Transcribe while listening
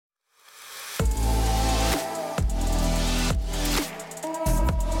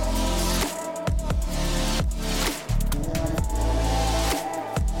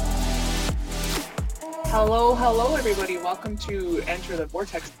Hello, hello, everybody. Welcome to Enter the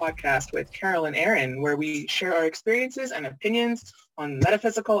Vortex podcast with Carol and Aaron, where we share our experiences and opinions on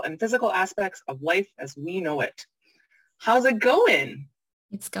metaphysical and physical aspects of life as we know it. How's it going?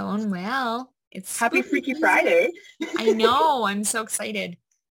 It's going well. It's Happy Freaky Friday. I know. I'm so excited.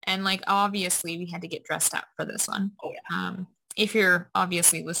 And obviously we had to get dressed up for this one. Oh, yeah. If you're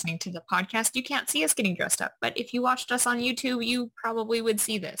obviously listening to the podcast, you can't see us getting dressed up. But if you watched us on YouTube, you probably would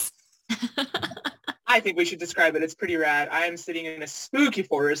see this. I think we should describe it. It's pretty rad. I am sitting in a spooky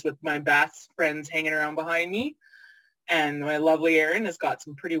forest with my Baths friends hanging around behind me. And my lovely Erin has got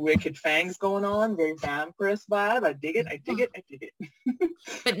some pretty wicked fangs going on. Very vampirous vibe. I dig it. I dig it. I dig it.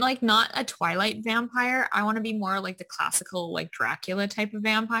 But not a Twilight vampire. I want to be more like the classical Dracula type of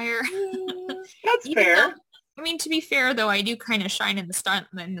vampire. That's fair. To be fair though, I do kind of shine in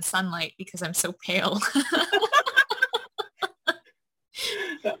the sunlight because I'm so pale.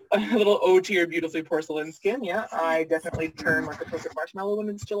 A little ode to your beautifully porcelain skin. Yeah, I definitely turn like a toasted marshmallow when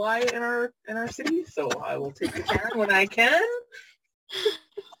it's July in our city, so I will take the tan when I can.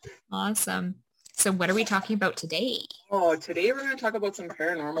 Awesome. So what are we talking about today? Oh, today we're going to talk about some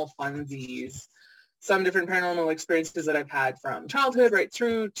paranormal funsies. Some different paranormal experiences that I've had from childhood right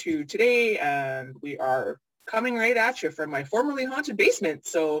through to today, and we are coming right at you from my formerly haunted basement,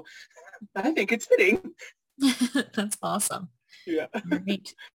 so I think it's fitting. That's awesome. Yeah.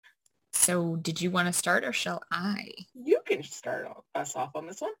 Right. So did you want to start or shall I? You can start us off on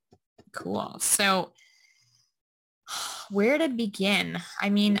this one. Cool. So where to begin?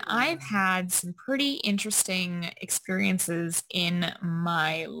 I've had some pretty interesting experiences in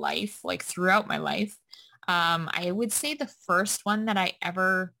my life, throughout my life. I would say the first one that I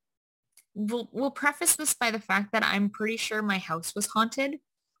ever we'll preface this by the fact that I'm pretty sure my house was haunted,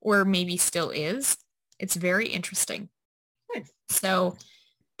 or maybe still is. It's very interesting. Nice. So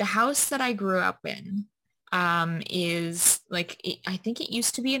the house that I grew up in is I think it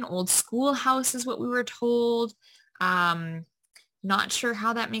used to be an old schoolhouse is what we were told. Not sure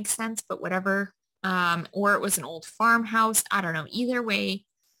how that makes sense, but whatever. Or it was an old farmhouse. I don't know. Either way,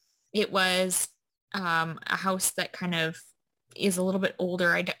 it was a house that kind of is a little bit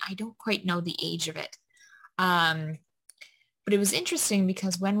older. I don't quite know the age of it. But it was interesting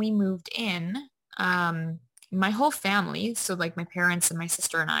because when we moved in, my whole family, so my parents and my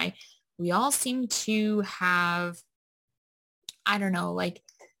sister and I, we all seemed to have, I don't know,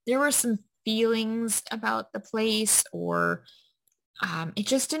 there were some feelings about the place, or it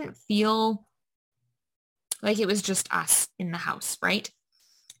just didn't feel like it was just us in the house, right?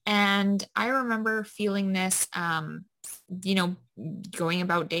 And I remember feeling this, going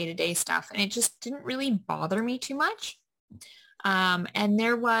about day-to-day stuff, and it just didn't really bother me too much. And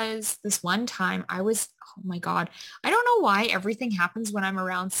there was this one time oh my God, I don't know why everything happens when I'm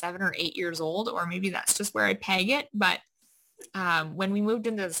around 7 or 8 years old, or maybe that's just where I peg it. But when we moved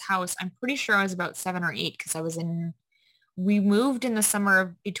into this house, I'm pretty sure I was about 7 or 8 because we moved in the summer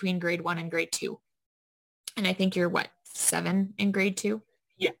of between grade 1 and grade 2. And I think you're 7 in grade 2?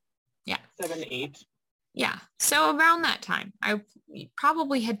 Yeah. Yeah. 7, 8. Yeah. So around that time, I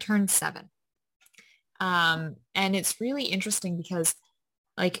probably had turned 7. And it's really interesting because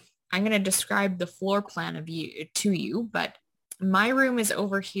I'm going to describe the floor plan to you, but my room is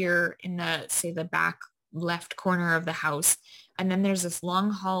over here in the back left corner of the house. And then there's this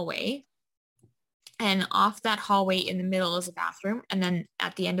long hallway, and off that hallway in the middle is a bathroom. And then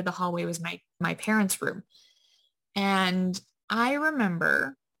at the end of the hallway was my parents' room. And I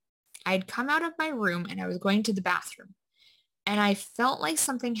remember I'd come out of my room and I was going to the bathroom, and I felt like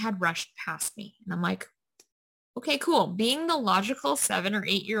something had rushed past me. And I'm like, okay, cool. Being the logical 7 or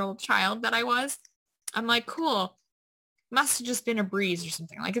 8-year-old child that I was, I'm like, cool. Must have just been a breeze or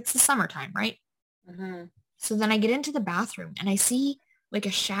something. It's the summertime, right? Mm-hmm. So then I get into the bathroom and I see a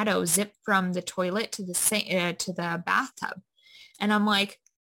shadow zip from the toilet to the bathtub. And I'm like,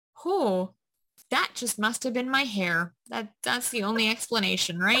 oh, that just must have been my hair. That's the only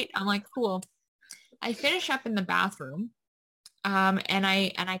explanation, right? I'm like, cool. I finish up in the bathroom. And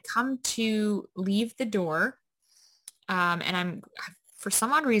I come to leave the door. And for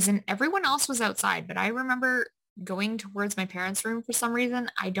some odd reason, everyone else was outside, but I remember going towards my parents' room for some reason.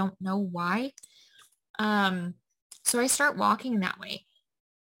 I don't know why. So I start walking that way,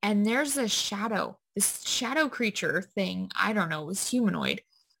 and there's this shadow creature thing. I don't know. It was humanoid,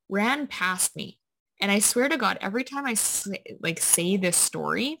 ran past me. And I swear to God, every time I say this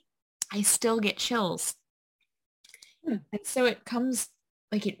story, I still get chills. And so it comes,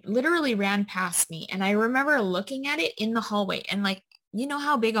 it literally ran past me. And I remember looking at it in the hallway, and you know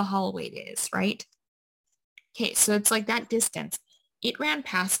how big a hallway it is, right? Okay, so it's that distance. It ran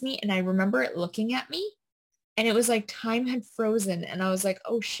past me, and I remember it looking at me, And it was like time had frozen and I was like,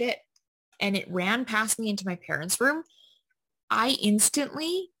 oh shit. And it ran past me into my parents' room. I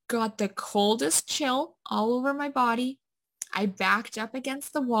instantly got the coldest chill all over my body. I backed up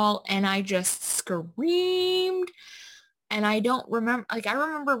against the wall and I just screamed. And I don't remember, like, I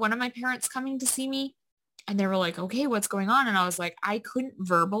remember one of my parents coming to see me and they were like, okay, what's going on? And I was like, I couldn't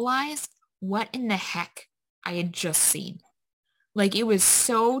verbalize what in the heck I had just seen. Like, it was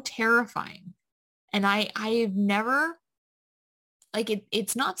so terrifying. And I've never, like,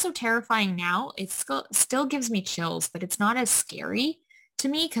 it's not so terrifying now. It still gives me chills, but it's not as scary to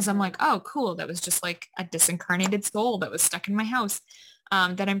me because I'm like, oh, cool. That was just like a disincarnated soul that was stuck in my house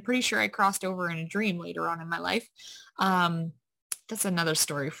that I'm pretty sure I crossed over in a dream later on in my life. Um, that's another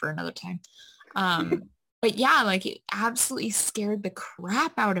story for another time. But yeah, like it absolutely scared the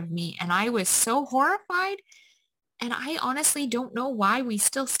crap out of me. And I was so horrified. And I honestly don't know why we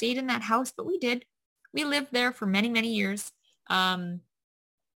still stayed in that house, but we did. We lived there for many, many years. Um,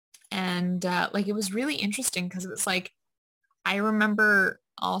 and like it was really interesting because it was like, I remember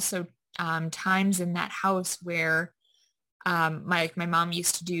also times in that house where my mom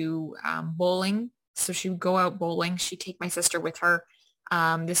used to do bowling. So she would go out bowling. She'd take my sister with her.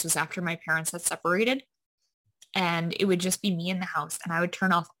 This was after my parents had separated. And it would just be me in the house. And I would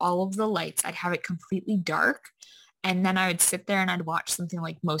turn off all of the lights. I'd have it completely dark. And then I would sit there and I'd watch something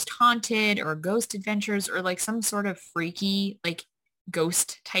like Most Haunted or Ghost Adventures or like some sort of freaky like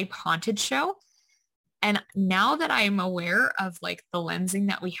ghost type haunted show. And now that I'm aware of like the lensing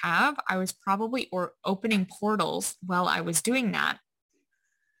that we have, I was probably opening portals while I was doing that.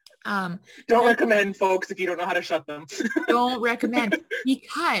 Don't recommend, folks, if you don't know how to shut them. Don't recommend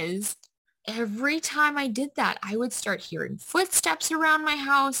because every time I did that, I would start hearing footsteps around my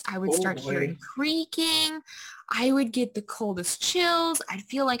house. I would start hearing creaking. I would get the coldest chills. I'd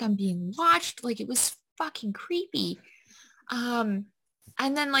feel like I'm being watched. Like it was fucking creepy. And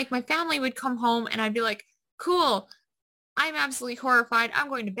then like my family would come home and I'd be like, cool, I'm absolutely horrified. I'm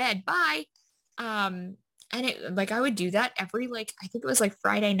going to bed. Bye. And it like I would do that every like I think it was like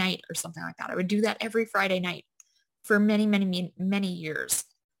Friday night or something like that. I would do that every Friday night for many, many, many years.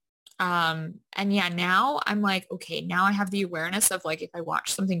 And yeah, now I'm like, okay, now I have the awareness of like if I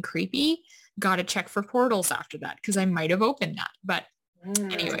watch something creepy, gotta check for portals after that because I might have opened that. But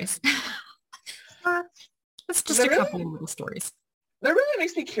anyways, that's just a couple of little stories. That really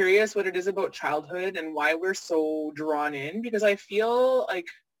makes me curious what it is about childhood and why we're so drawn in because I feel like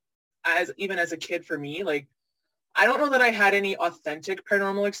even as a kid for me, like I don't know that I had any authentic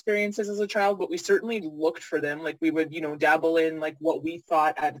paranormal experiences as a child, but we certainly looked for them. Like we would, dabble in like what we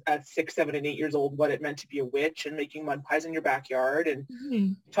thought at 6, 7, and 8 years old, what it meant to be a witch and making mud pies in your backyard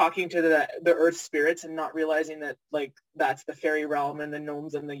and talking to the earth spirits and not realizing that like that's the fairy realm and the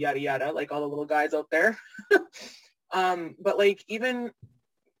gnomes and the yada yada, like all the little guys out there. But like even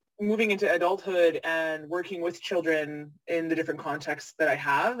moving into adulthood and working with children in the different contexts that I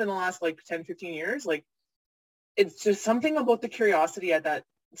have in the last like 10, 15 years, like it's just something about the curiosity at that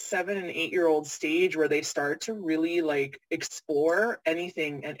 7 and 8-year-old stage where they start to really like explore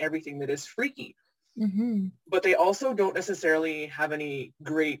anything and everything that is freaky. Mm-hmm. But they also don't necessarily have any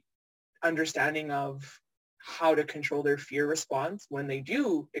great understanding of how to control their fear response when they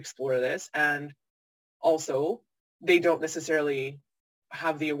do explore this. And also they don't necessarily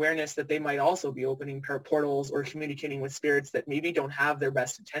have the awareness that they might also be opening portals or communicating with spirits that maybe don't have their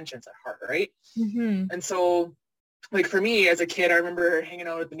best intentions at heart, right? Mm-hmm. And so, like for me as a kid, I remember hanging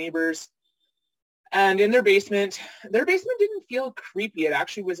out with the neighbors and in their basement didn't feel creepy. It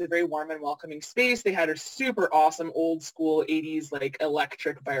actually was a very warm and welcoming space. They had a super awesome old school 80s like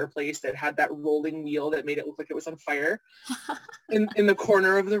electric fireplace that had that rolling wheel that made it look like it was on fire in the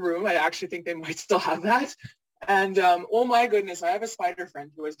corner of the room. I actually think they might still have that. And oh my goodness, I have a spider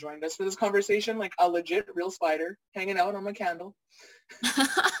friend who has joined us for this conversation, like a legit real spider hanging out on my candle.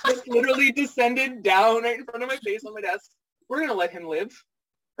 Just literally descended down right in front of my face on my desk. We're going to let him live.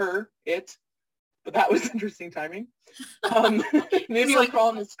 It. But that was interesting timing. Maybe I'll crawl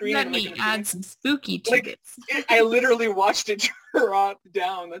on the screen. Let me add some spooky tidbits. I literally watched it drop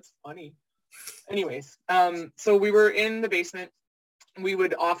down. That's funny. Anyways, so we were in the basement. We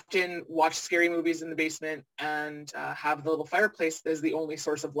would often watch scary movies in the basement and have the little fireplace as the only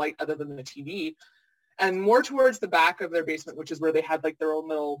source of light other than the TV. And more towards the back of their basement, which is where they had like their own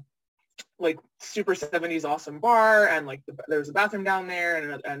little like super 70s awesome bar. And like there was a bathroom down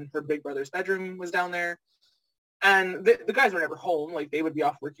there and her big brother's bedroom was down there. And the guys were never home. Like they would be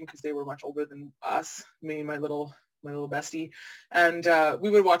off working because they were much older than us, me and my little bestie. And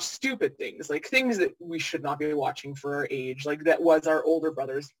we would watch stupid things, like things that we should not be watching for our age. Like that was our older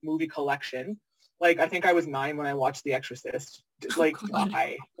brother's movie collection. Like, I think I was 9 when I watched The Exorcist. Oh, Like, God.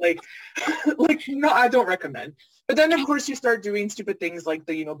 why? Like, like, no, I don't recommend. But then, of course, you start doing stupid things like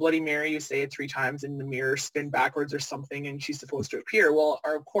the, Bloody Mary, you say it 3 times in the mirror, spin backwards or something, and she's supposed to appear. Well,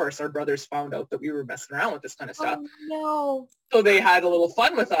 of course, our brothers found out that we were messing around with this kind of stuff. Oh, no. So they had a little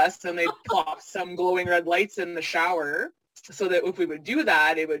fun with us, and they plopped some glowing red lights in the shower so that if we would do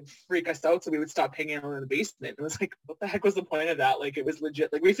that, it would freak us out. So we would stop hanging out in the basement. It was like, what the heck was the point of that? Like, it was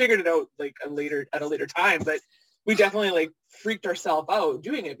legit. Like, we figured it out like at a later time, but we definitely like freaked ourselves out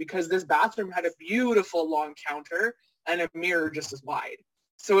doing it because this bathroom had a beautiful long counter and a mirror just as wide.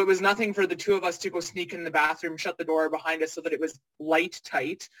 So it was nothing for the 2 of us to go sneak in the bathroom, shut the door behind us so that it was light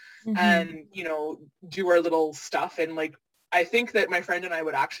tight and, do our little stuff. And like, I think that my friend and I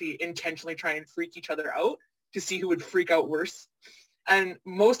would actually intentionally try and freak each other out to see who would freak out worse. And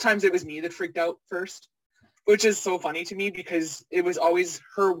most times it was me that freaked out first, which is so funny to me because it was always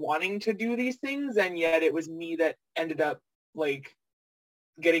her wanting to do these things. And yet it was me that ended up like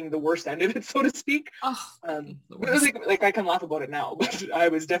getting the worst end of it, so to speak. It was like I can laugh about it now, but I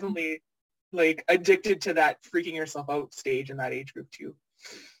was definitely like addicted to that freaking yourself out stage in that age group too.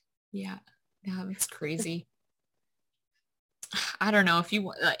 Yeah, that's crazy. I don't know if you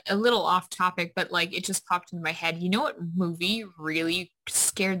want a little off topic, but like it just popped into my head. You know what movie really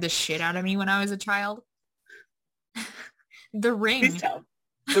scared the shit out of me when I was a child? The Ring. Please tell.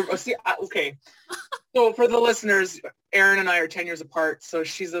 Okay. So for the listeners, Erin and I are 10 years apart. So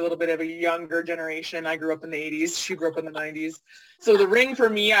she's a little bit of a younger generation. I grew up in the 80s. She grew up in the 90s. So The Ring for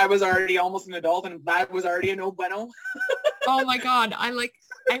me, I was already almost an adult and that was already a no bueno. Oh my God.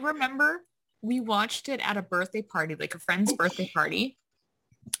 I remember we watched it at a birthday party, like a friend's birthday party.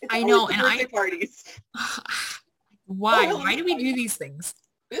 I know. And birthday parties. Why? Why do we do these things?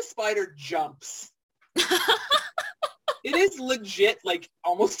 This spider jumps. It is legit, like,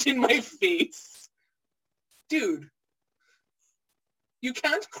 almost in my face. Dude, you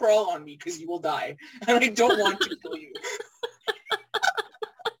can't crawl on me because you will die. And I don't want to kill you.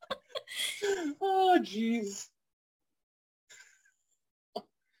 Oh, jeez.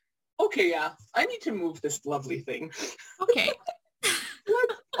 Okay, yeah. I need to move this lovely thing. Okay.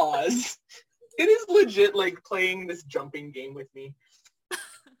 Let's pause. It is legit, like, playing this jumping game with me.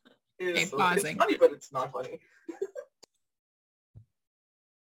 Okay, pausing. It's funny, but it's not funny.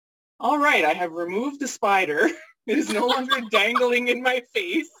 All right, I have removed the spider. It is no longer dangling in my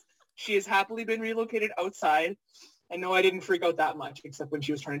face. She has happily been relocated outside. I know I didn't freak out that much, except when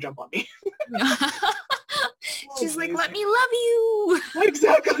she was trying to jump on me. She's like, let me love you.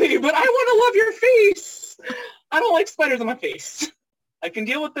 Exactly, but I want to love your face. I don't like spiders on my face. I can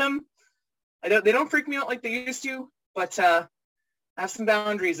deal with them. They don't freak me out like they used to, but I have some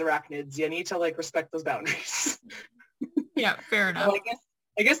boundaries, arachnids. You need to like respect those boundaries. Yeah, fair enough. Well,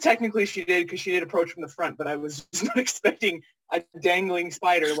 I guess technically she did because she did approach from the front, but I was just not expecting a dangling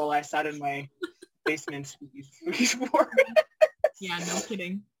spider while I sat in my basement spooky floor. Yeah, no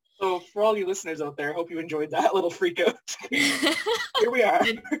kidding. So for all you listeners out there, I hope you enjoyed that little freak out. Here we are.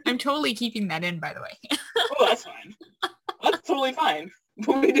 I'm totally keeping that in, by the way. Oh, that's fine. That's totally fine.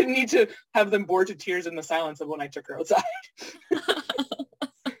 But we didn't need to have them bored to tears in the silence of when I took her outside.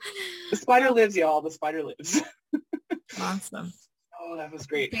 The spider lives, y'all. The spider lives. Awesome. Oh, that was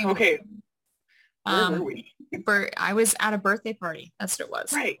great. Okay. Where were we? I was at a birthday party. That's what it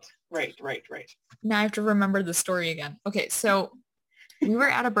was. Right. Now I have to remember the story again. Okay, so we were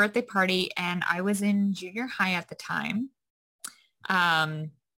at a birthday party and I was in junior high at the time. I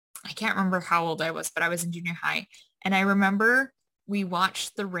can't remember how old I was, but I was in junior high. And I remember we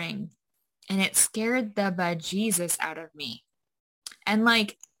watched The Ring and it scared the bejesus out of me. And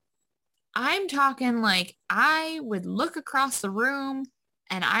like, I'm talking like I would look across the room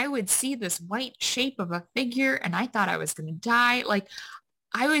and I would see this white shape of a figure and I thought I was going to die. Like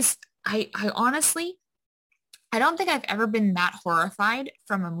I honestly, I don't think I've ever been that horrified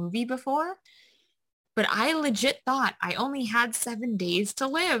from a movie before, but I legit thought I only had 7 days to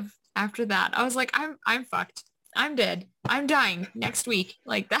live after that. I was like, I'm fucked. I'm dead. I'm dying next week.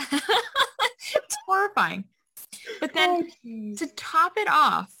 Like that. It's horrifying. But then to top it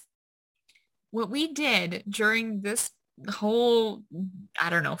off, what we did during this whole, I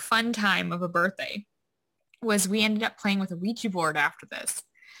don't know, fun time of a birthday was we ended up playing with a Ouija board after this.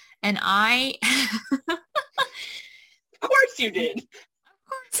 And I... Of course you did. Of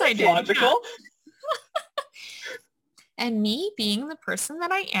course I did. Logical. Yeah. And me being the person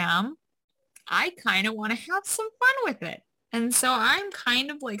that I am, I kind of want to have some fun with it. And so I'm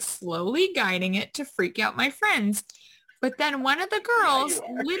kind of like slowly guiding it to freak out my friends. But then one of the Yeah, girls you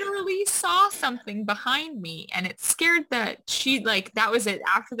are. literally saw something behind me and it scared that she like that was it.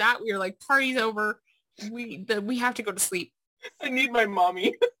 After that, we were like, party's over. We have to go to sleep. I need my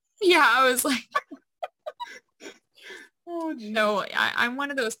mommy. Yeah, I was like, Oh, jeez. so I'm one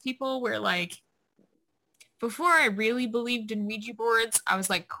of those people where like before I really believed in Ouija boards, I was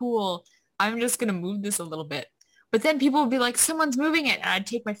like, cool, I'm just gonna move this a little bit. But then people would be like, someone's moving it, and I'd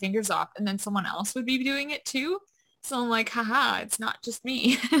take my fingers off, and then someone else would be doing it too. So I'm like, haha, it's not just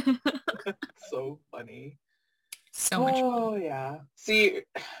me. So funny. So much fun. Oh, yeah. See,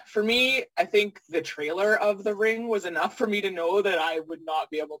 for me, I think the trailer of The Ring was enough for me to know that I would not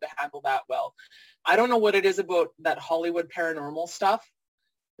be able to handle that well. I don't know what it is about that Hollywood paranormal stuff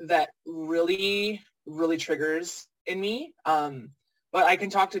that really, really triggers in me. But I can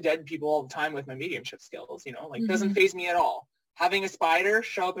talk to dead people all the time with my mediumship skills, like doesn't Mhm. faze me at all. Having a spider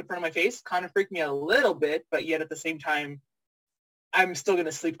show up in front of my face kind of freaked me a little bit, but yet at the same time, I'm still going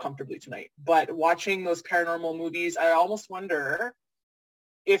to sleep comfortably tonight. But watching those paranormal movies, I almost wonder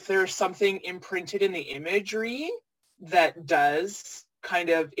if there's something imprinted in the imagery that does kind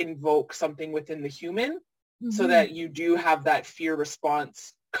of invoke something within the human so Mhm. that you do have that fear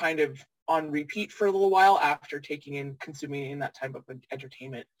response kind of on repeat for a little while after taking in, consuming in that type of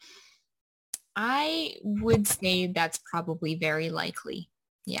entertainment. I would say that's probably very likely.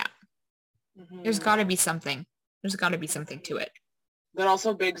 Yeah. There's Mm-hmm. got to be something. There's got to be something to it. That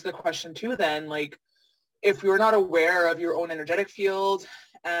also begs the question too then, like, if you're not aware of your own energetic field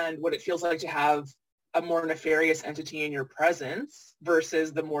and what it feels like to have a more nefarious entity in your presence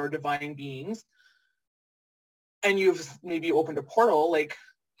versus the more divine beings, and you've maybe opened a portal, like,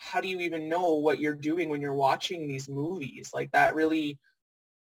 how do you even know what you're doing when you're watching these movies? Like, that really,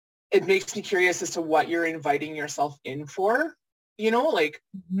 it makes me curious as to what you're inviting yourself in for, like,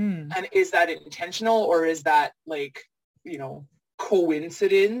 Mhm. and is that intentional or is that like, you know,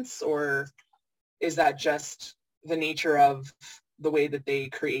 coincidence, or is that just the nature of the way that they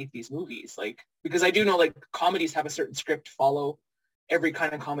create these movies? Like, because I do know like comedies have a certain script to follow. Every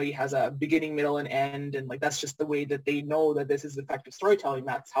kind of comedy has a beginning, middle, and end. And like, that's just the way that they know that this is effective storytelling.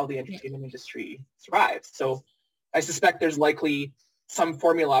 That's how the Yeah. entertainment industry survives. So I suspect there's likely some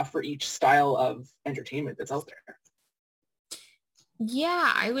formula for each style of entertainment that's out there.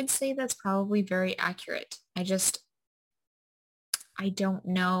 Yeah, I would say that's probably very accurate. I don't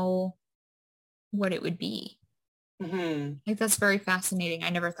know what it would be. Mm-hmm. Like that's very fascinating. I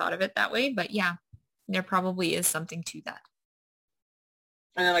never thought of it that way, but yeah, there probably is something to that.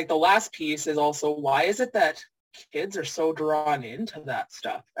 And then like the last piece is also, why is it that kids are so drawn into that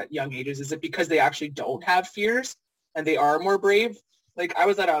stuff at young ages? Is it because they actually don't have fears and they are more brave? Like I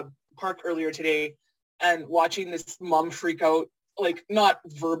was at a park earlier today and watching this mom freak out, like not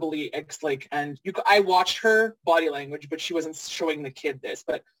verbally, I watched her body language, but she wasn't showing the kid this,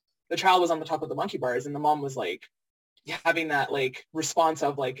 but the child was on the top of the monkey bars and the mom was like having that like response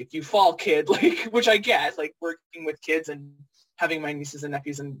of like, if you fall, kid, like, which I get, like working with kids and having my nieces and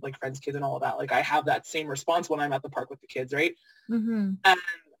nephews and like friends' kids and all of that. Like I have that same response when I'm at the park with the kids, right? Mm-hmm. And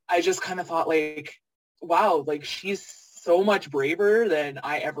I just kind of thought like, wow, like she's so much braver than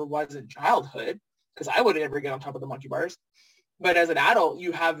I ever was in childhood because I would never get on top of the monkey bars. But as an adult,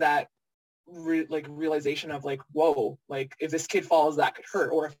 you have that realization of like, whoa, like if this kid falls, that could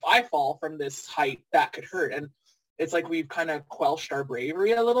hurt. Or if I fall from this height, that could hurt. And it's like we've kind of quelched our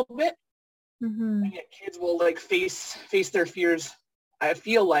bravery a little bit. Mm-hmm. And yet kids will like face their fears, I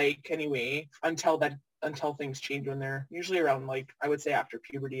feel like anyway, until things change when they're usually around, like I would say after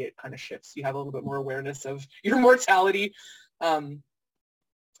puberty, it kind of shifts. You have a little bit more awareness of your mortality.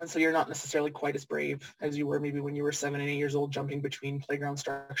 And so you're not necessarily quite as brave as you were maybe when you were 7 and 8 years old jumping between playground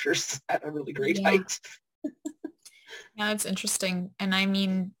structures at a really great Yeah. height. Yeah, it's interesting. And I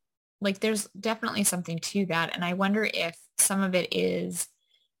mean, like there's definitely something to that. And I wonder if some of it is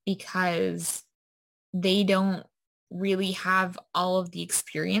because they don't really have all of the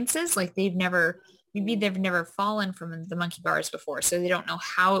experiences. Like maybe they've never fallen from the monkey bars before. So they don't know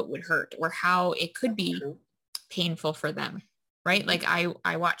how it would hurt or how it could That's be true. painful for them. Right. Mm-hmm. Like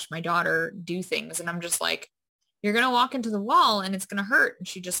I watch my daughter do things and I'm just like, you're going to walk into the wall and it's going to hurt. And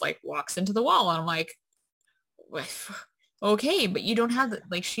she just like walks into the wall. And I'm like, okay, but you don't have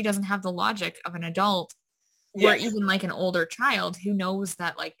like, she doesn't have the logic of an adult or Yes. even like an older child who knows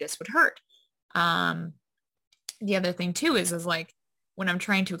that like this would hurt. Um, the other thing too is like when I'm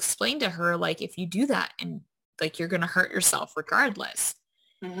trying to explain to her, like if you do that and like you're going to hurt yourself regardless.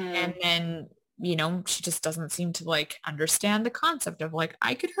 Mm-hmm. And then, you know, she just doesn't seem to like understand the concept of like,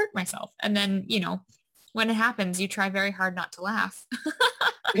 I could hurt myself. And then, you know, when it happens, you try very hard not to laugh.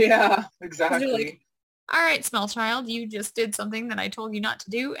 Yeah, Because you're like, exactly. all right, small child, you just did something that I told you not to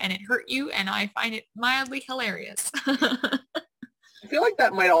do and it hurt you and I find it mildly hilarious. I feel like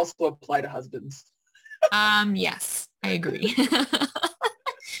that might also apply to husbands. Yes, I agree.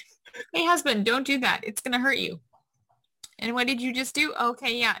 Hey, husband, don't do that. It's going to hurt you. And what did you just do?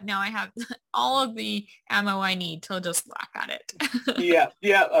 Okay, yeah, now I have all of the ammo I need to just whack at it. Yeah,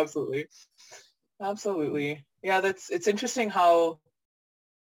 yeah, absolutely. Absolutely. Yeah, it's interesting how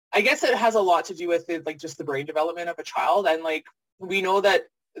I guess it has a lot to do with it, like just the brain development of a child. And like we know that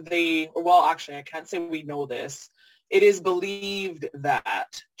well, actually, I can't say we know this. It is believed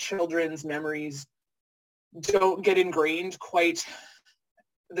that children's memories don't get ingrained quite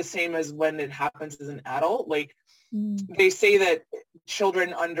the same as when it happens as an adult. Like they say that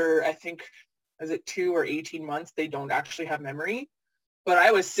children under, I think, is it 2 or 18 months, they don't actually have memory. But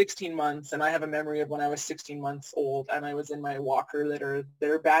I was 16 months and I have a memory of when I was 16 months old and I was in my walker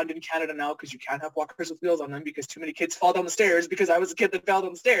they're banned in Canada now because you can't have walkers with wheels on them because too many kids fall down the stairs because I was a kid that fell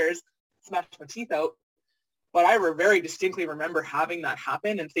down the stairs, smashed my teeth out. But I very distinctly remember having that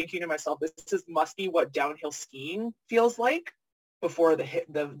happen and thinking to myself, must be what downhill skiing feels like before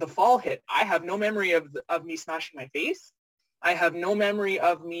the fall hit. I have no memory of me smashing my face. I have no memory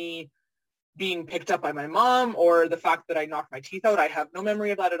of me being picked up by my mom or the fact that I knocked my teeth out. I have no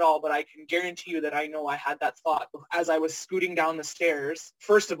memory of that at all, but I can guarantee you that I know I had that thought as I was scooting down the stairs.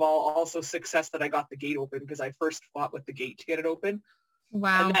 First of all, also success that I got the gate open because I first fought with the gate to get it open.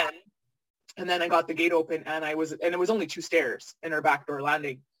 Wow. And then I got the gate open and it was only 2 stairs in our back door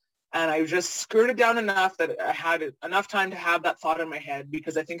landing. And I just skirted down enough that I had enough time to have that thought in my head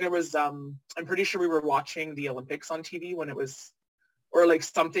because I think I'm pretty sure we were watching the Olympics on TV when it was, or like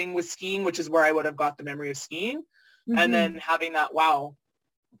something with skiing, which is where I would have got the memory of skiing. Mm-hmm. And then having that, wow,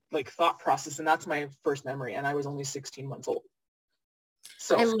 like thought process. And that's my first memory. And I was only 16 months old.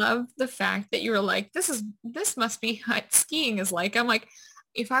 So I love the fact that you were like, this must be what skiing is like. I'm like,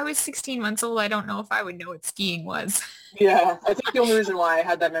 if I was 16 months old, I don't know if I would know what skiing was. Yeah. I think the only reason why I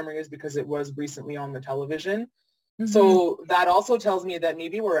had that memory is because it was recently on the television. Mm-hmm. So that also tells me that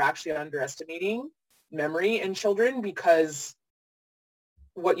maybe we're actually underestimating memory in children because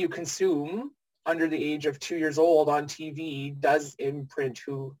what you consume under the age of 2 years old on TV does imprint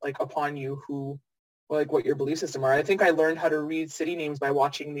upon you what your belief system are. I think I learned how to read city names by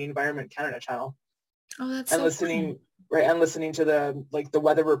watching the Environment Canada channel. Oh, that's and so listening, funny. Right, and listening to the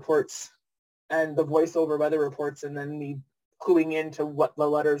weather reports and the voiceover weather reports, and then me cluing into what the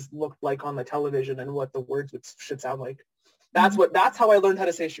letters looked like on the television and what the words should sound like. That's how I learned how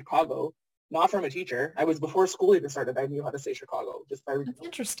to say Chicago. Not from a teacher. I was before school even started. I knew how to say Chicago just by reading. That's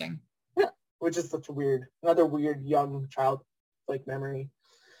interesting. Yeah, which is such another weird young child like memory.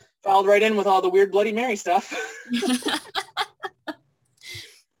 Filed right in with all the weird Bloody Mary stuff.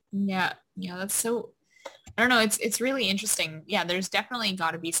 Yeah, that's so. I don't know. It's really interesting. Yeah, there's definitely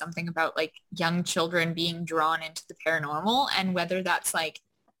got to be something about like young children being drawn into the paranormal, and whether that's like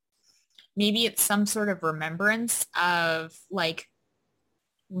maybe it's some sort of remembrance of like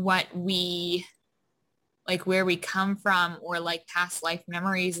what we like where we come from or like past life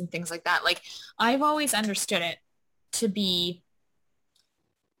memories and things like that. Like I've always understood it to be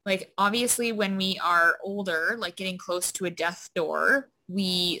like, obviously when we are older, like getting close to a death door,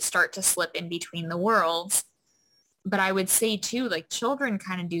 we start to slip in between the worlds. But I would say too, like children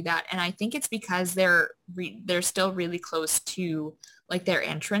kind of do that. And I think it's because they're still really close to like their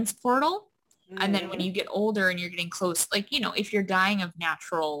entrance portal. And then when you get older and you're getting close, like, if you're dying of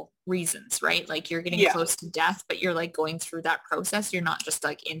natural reasons, right? Like you're getting close to death, but you're like going through that process. You're not just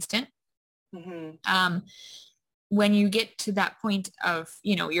like instant. Mm-hmm. When you get to that point of,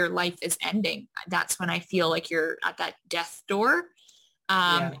 your life is ending, that's when I feel like you're at that death door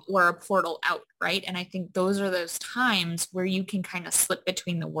or a portal out, right? And I think those are those times where you can kind of slip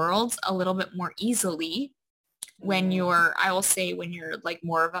between the worlds a little bit more easily when I will say when you're like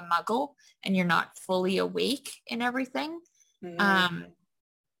more of a muggle and you're not fully awake in everything.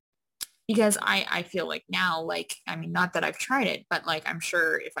 Because I feel like now, like, I mean, not that I've tried it, but like, I'm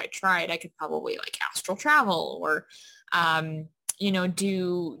sure if I tried, I could probably like astral travel or,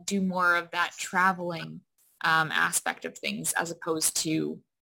 do more of that traveling aspect of things as opposed to,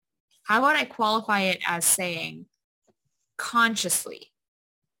 how about I qualify it as saying consciously,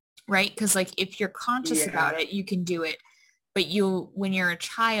 right? Because like if you're conscious about it, you can do it. But when you're a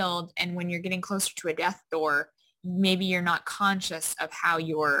child and when you're getting closer to a death door, maybe you're not conscious of how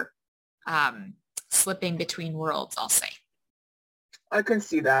you're slipping between worlds, I'll say. I can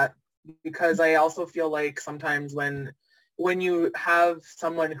see that because I also feel like sometimes when you have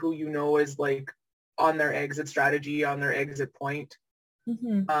someone who is like on their exit strategy, on their exit point,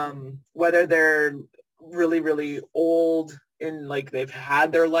 whether they're really, really old in like they've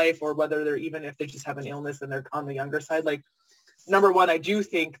had their life, or whether they're even if they just have an illness and they're on the younger side. Like, number one, I do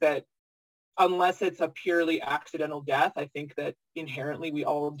think that unless it's a purely accidental death, I think that inherently we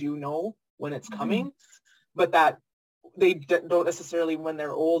all do know when it's coming, but that they don't necessarily when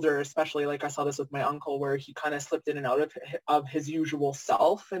they're older, especially like I saw this with my uncle where he kind of slipped in and out of his usual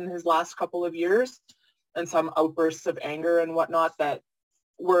self in his last couple of years, and some outbursts of anger and whatnot that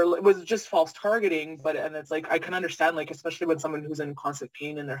was just false targeting. But and it's like I can understand, like especially when someone who's in constant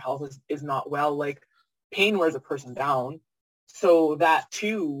pain and their health is not well, like pain wears a person down. So that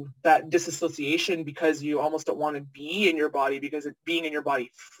too, that disassociation, because you almost don't want to be in your body because being in your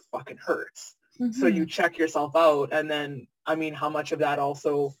body fucking hurts. So you check yourself out, and then I mean, how much of that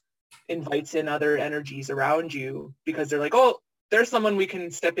also invites in other energies around you because they're like, oh, there's someone we can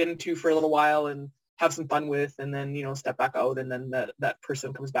step into for a little while and have some fun with, and then step back out, and then that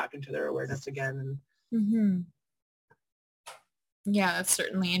person comes back into their awareness again. Yeah, that's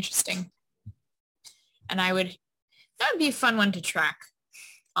certainly interesting, and that would be a fun one to track,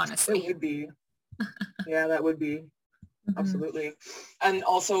 honestly. It would be. Yeah, that would be. Absolutely. And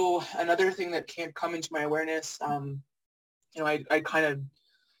also another thing that can't come into my awareness, I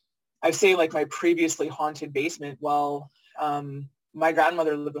say like my previously haunted basement. Well, my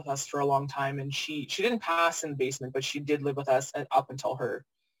grandmother lived with us for a long time, and she didn't pass in the basement, but she did live with us up until her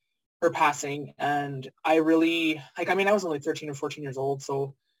passing. And I really, I was only 13 or 14 years old.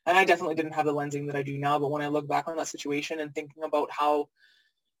 So, and I definitely didn't have the lensing that I do now. But when I look back on that situation and thinking about how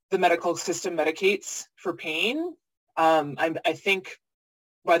the medical system medicates for pain, I think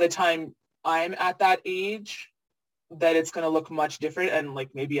by the time I'm at that age, that it's going to look much different, and like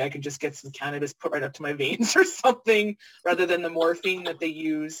maybe I could just get some cannabis put right up to my veins or something rather than the morphine that they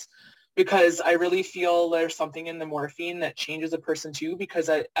use, because I really feel there's something in the morphine that changes a person too, because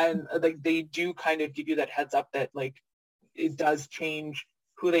they do kind of give you that heads up that like it does change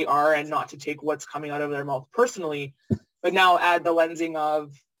who they are, and not to take what's coming out of their mouth personally. But now add the lensing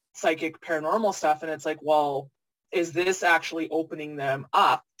of psychic paranormal stuff, and it's like, well, is this actually opening them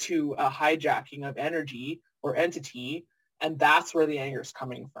up to a hijacking of energy or entity? And that's where the anger is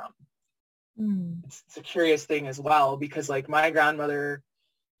coming from. It's a curious thing as well, because like my grandmother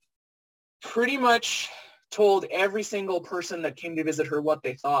pretty much told every single person that came to visit her what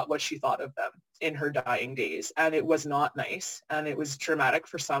she thought of them in her dying days. And it was not nice. And it was traumatic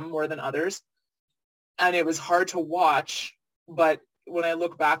for some more than others. And it was hard to watch. But when I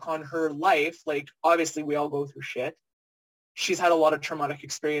look back on her life, like obviously we all go through shit. She's had a lot of traumatic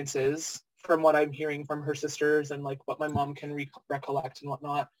experiences from what I'm hearing from her sisters and like what my mom can recollect and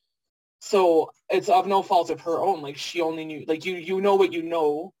whatnot. So it's of no fault of her own. Like she only knew, like you know what you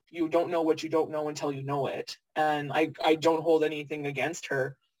know. You don't know what you don't know until you know it. And I don't hold anything against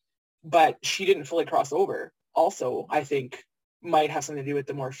her, but she didn't fully cross over. Also, I think might have something to do with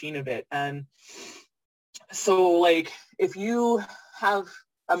the morphine of it. And so like if you have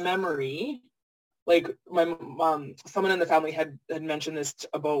a memory, like my someone in the family had mentioned this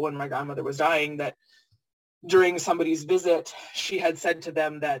about when my grandmother was dying, that during somebody's visit, she had said to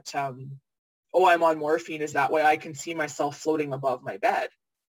them that, oh, I'm on morphine. Is that way I can see myself floating above my bed?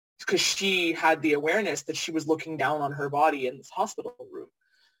 Because she had the awareness that she was looking down on her body in this hospital room.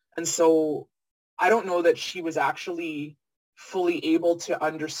 And so I don't know that she was actually fully able to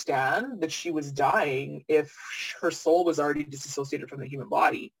understand that she was dying if her soul was already disassociated from the human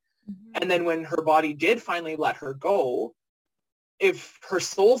body. And then when her body did finally let her go, if her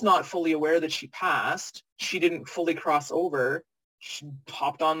soul's not fully aware that she passed, she didn't fully cross over. She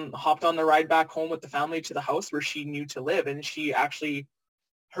hopped on the ride back home with the family to the house where she knew to live. And she actually,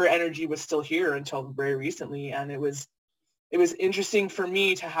 her energy was still here until very recently. And it was interesting for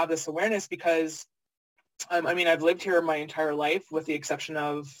me to have this awareness because, I've lived here my entire life with the exception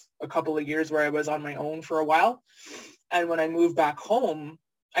of a couple of years where I was on my own for a while. And when I moved back home,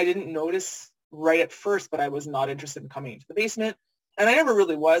 I didn't notice right at first, but I was not interested in coming into the basement. And I never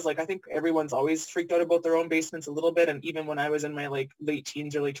really was. Like, I think everyone's always freaked out about their own basements a little bit. And even when I was in my like late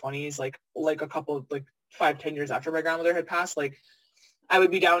teens, early 20s, like a couple of like 5-10 years after my grandmother had passed, like I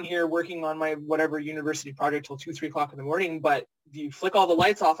would be down here working on my whatever university project till 2-3 o'clock in the morning. But you flick all the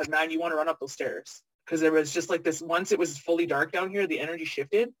lights off and man, you want to run up those stairs. Because there was just like this, once it was fully dark down here, the energy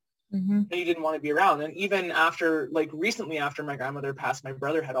shifted. And you didn't want to be around. And even after, like recently after my grandmother passed, my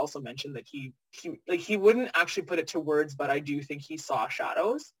brother had also mentioned that he wouldn't actually put it to words, but I do think he saw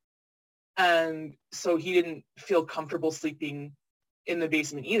shadows. And so he didn't feel comfortable sleeping in the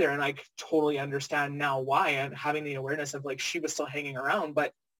basement either. And I totally understand now why, and having the awareness of like, she was still hanging around.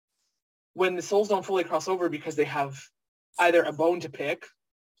 But when the souls don't fully cross over because they have either a bone to pick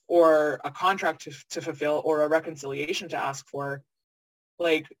or a contract to fulfill or a reconciliation to ask for.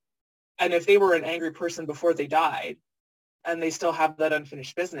 Like, and if they were an angry person before they died and they still have that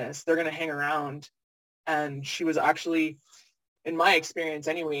unfinished business, they're going to hang around. And she was actually, in my experience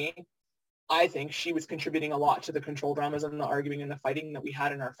anyway, I think she was contributing a lot to the control dramas and the arguing and the fighting that we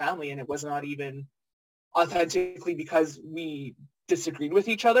had in our family. And it was not even authentically because we disagreed with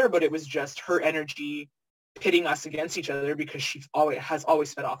each other, but it was just her energy pitting us against each other because she has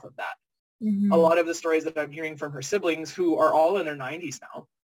always fed off of that. Mm-hmm. A lot of the stories that I'm hearing from her siblings, who are all in their 90s now,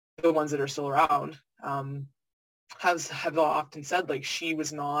 the ones that are still around, have often said, like, she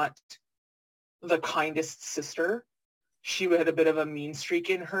was not the kindest sister. She had a bit of a mean streak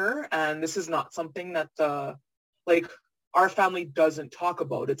in her, and this is not something that our family doesn't talk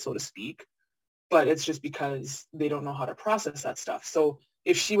about it, so to speak, but it's just because they don't know how to process that stuff. So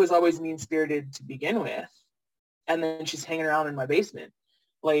if she was always mean-spirited to begin with, and then she's hanging around in my basement,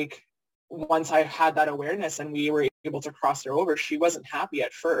 like, once I had that awareness and we were able to cross her over, she wasn't happy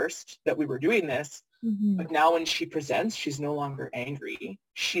at first that we were doing this. Mm-hmm. But now when she presents, she's no longer angry.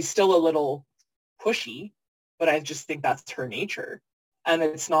 She's still a little pushy, but I just think that's her nature. And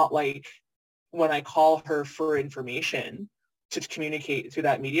it's not like when I call her for information to communicate through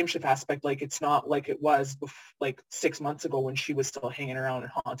that mediumship aspect, like, it's not like it was like 6 months ago when she was still hanging around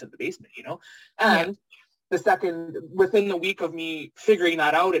and haunted the basement, you know? And within the week of me figuring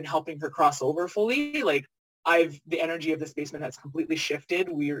that out and helping her cross over fully, like, the energy of this basement has completely shifted.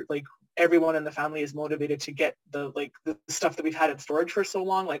 We're like, everyone in the family is motivated to get the stuff that we've had in storage for so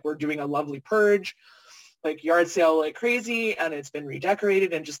long. Like, we're doing a lovely purge, like yard sale like crazy, and it's been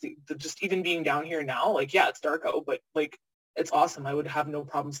redecorated, and just just even being down here now, like, yeah, it's dark out, but like, it's awesome. I would have no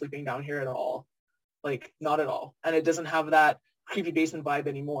problem sleeping down here at all. Like, not at all. And it doesn't have that creepy basement vibe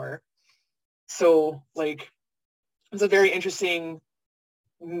anymore. So, like, it's a very interesting,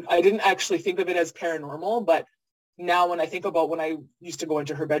 I didn't actually think of it as paranormal, but now when I think about when I used to go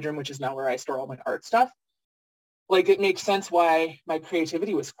into her bedroom, which is now where I store all my art stuff, like, it makes sense why my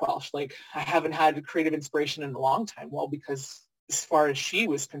creativity was quelched. Like, I haven't had creative inspiration in a long time. Well, because as far as she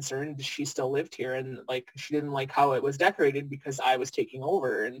was concerned, she still lived here, and like, she didn't like how it was decorated because I was taking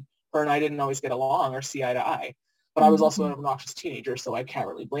over, and her and I didn't always get along or see eye to eye. But I was also an obnoxious teenager, so I can't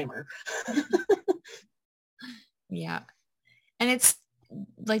really blame her. Yeah. And it's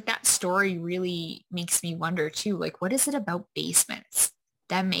like, that story really makes me wonder too, like, what is it about basements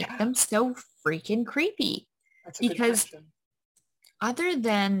that make them so freaking creepy? That's a good question. Other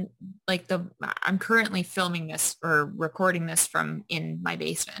than like I'm currently filming this or recording this from in my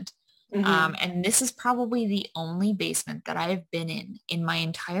basement. Mm-hmm. And this is probably the only basement that I've been in my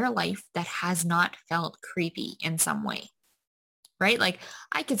entire life that has not felt creepy in some way. Right? Like,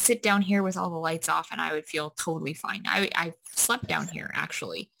 I could sit down here with all the lights off and I would feel totally fine. I slept down here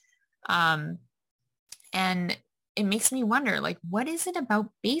actually. And it makes me wonder, like, what is it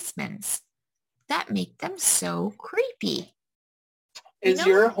about basements that make them so creepy? Is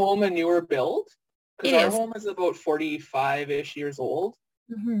your home a newer build? Because our is. home is about 45-ish years old.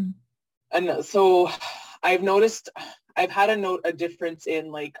 Mm-hmm. And so I've noticed, I've had a difference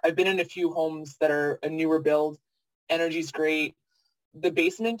in, like, I've been in a few homes that are a newer build. Energy's great. The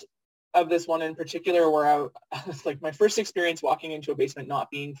basement of this one in particular, where like, my first experience walking into a basement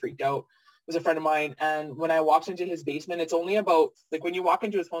not being freaked out was a friend of mine. And when I walked into his basement, it's only about, like, when you walk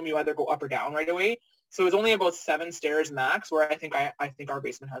into his home, you either go up or down right away. So it's only about 7 stairs max, where I think our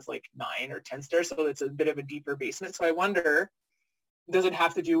basement has like 9 or 10 stairs. So it's a bit of a deeper basement. So I wonder, does it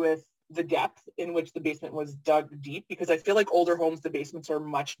have to do with the depth in which the basement was dug deep? Because I feel like older homes, the basements are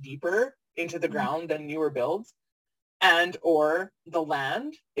much deeper into the ground than newer builds. And or the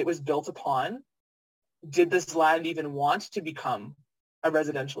land it was built upon. Did this land even want to become a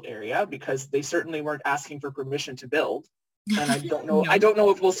residential area? Because they certainly weren't asking for permission to build. And I don't know. No. I don't know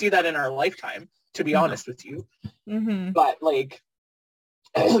if we'll see that in our lifetime, to be honest with you. Mm-hmm. But like,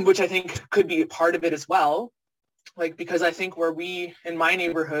 which I think could be part of it as well. Like, because I think in my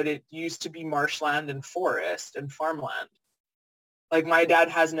neighborhood, it used to be marshland and forest and farmland. Like, my dad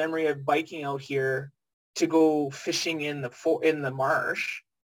has memory of biking out here to go fishing in the marsh,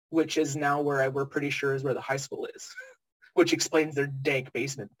 which is now we're pretty sure is where the high school is, which explains their dank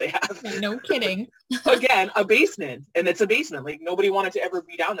basement they have. No kidding. Again, a basement, and it's a basement. Like, nobody wanted to ever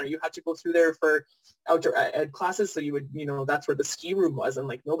be down there. You had to go through there for outdoor ed classes, so you would, that's where the ski room was, and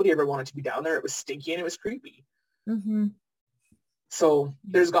like, nobody ever wanted to be down there. It was stinky and it was creepy. Mm-hmm. So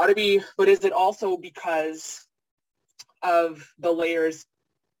there's got to be, but is it also because of the layers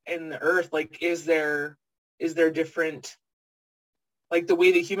in the earth? Like, is there different, like, the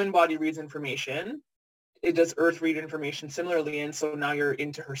way the human body reads information it does earth read information similarly. And so now you're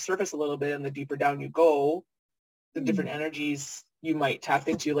into her surface a little bit, and the deeper down you go, the different energies you might tap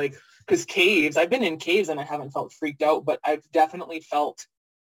into. Like, because caves, I've been in caves and I haven't felt freaked out, but I've definitely felt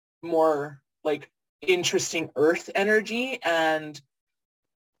more like interesting earth energy, and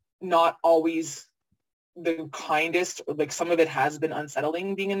not always the kindest. Like, some of it has been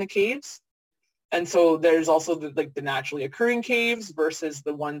unsettling being in the caves. And so there's also the naturally occurring caves versus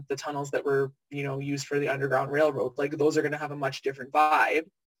the tunnels that were, used for the Underground Railroad. Like, those are going to have a much different vibe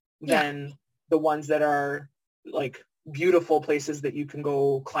than the ones that are like beautiful places that you can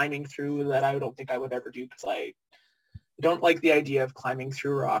go climbing through, that I don't think I would ever do, because I don't like the idea of climbing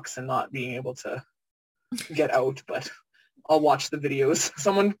through rocks and not being able to get out. But I'll watch the videos.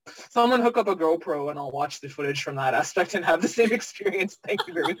 Someone hook up a GoPro and I'll watch the footage from that aspect and have the same experience. Thank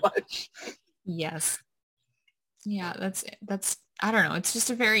you very much. Yes. Yeah, that's I don't know. It's just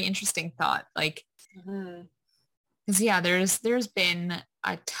a very interesting thought. Like, because there's been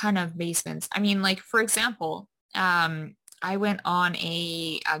a ton of basements. I mean, like, for example, I went on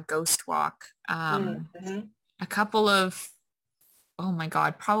a ghost walk, a couple of, oh my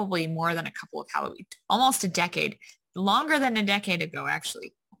God, probably more than a couple of Halloween, almost a decade, longer than a decade ago,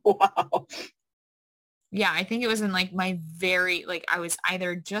 actually. Wow. Yeah, I think it was in like my very, like, I was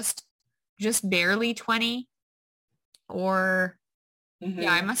either just barely 20, or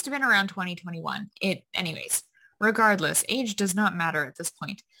yeah, I must have been around 2021. Anyways, regardless, age does not matter at this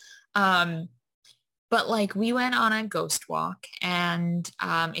point. But like, we went on a ghost walk, and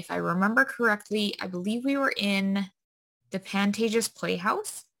if I remember correctly, I believe we were in the Pantages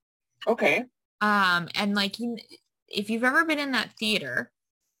Playhouse. Okay. And like, if you've ever been in that theater,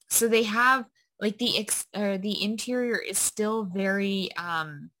 so they have like the interior is still very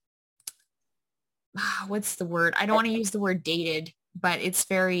what's the word? I don't want to use the word dated, but it's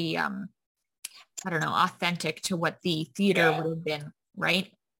very I don't know, authentic to what the theater would have been,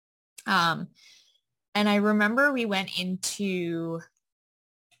 right? And I remember we went into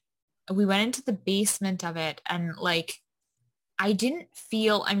the basement of it, and like, I didn't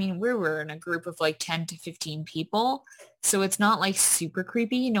feel, I mean, we were in a group of like 10 to 15 people, so it's not like super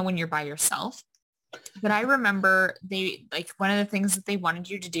creepy, when you're by yourself. But I remember they, like, one of the things that they wanted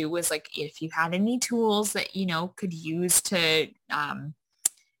you to do was like, if you had any tools that, could use to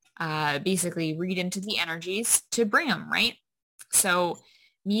basically read into the energies, to bring them, right? So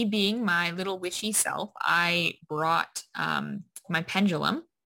me being my little witchy self, I brought my pendulum.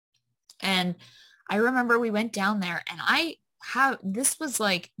 And I remember we went down there, and this was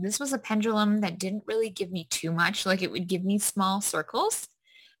a pendulum that didn't really give me too much. Like, it would give me small circles,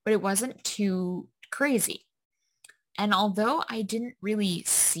 but it wasn't too crazy. And although I didn't really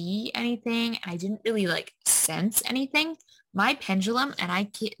see anything and I didn't really like sense anything, my pendulum, and I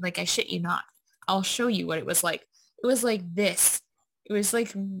shit you not, I'll show you what it was like. It was like this. It was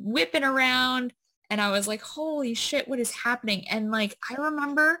like whipping around, and I was like, holy shit, what is happening? And like, I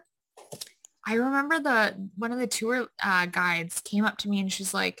remember one of the tour guides came up to me, and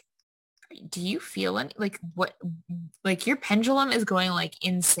she's like, do you feel any, like, what, like, your pendulum is going like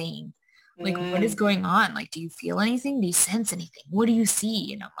insane. Like, what is going on? Like, do you feel anything? Do you sense anything? What do you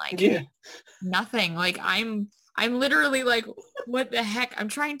see? And I'm like, nothing. Like, I'm literally like, what the heck? I'm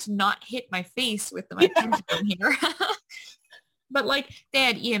trying to not hit my face with my pendulum here. But like, they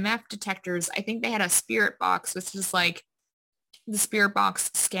had EMF detectors. I think they had a spirit box, which is like, the spirit box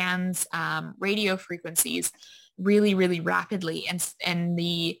scans radio frequencies really, really rapidly. And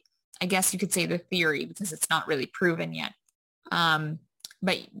I guess you could say the theory, because it's not really proven yet.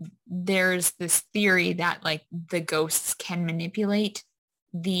 But there's this theory that like the ghosts can manipulate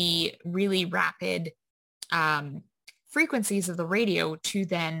the really rapid frequencies of the radio to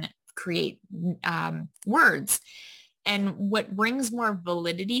then create words. And what brings more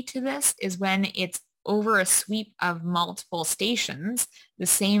validity to this is when it's over a sweep of multiple stations, the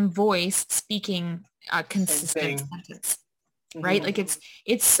same voice speaking a consistent sentence, right? Like,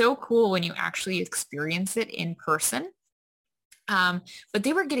 it's so cool when you actually experience it in person. But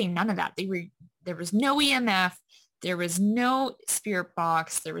they were getting none of that. There was no EMF, there was no spirit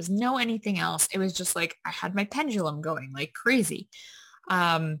box, there was no anything else. It was just like, I had my pendulum going like crazy.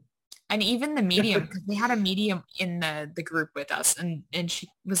 And even the medium, because they had a medium in the group with us, and she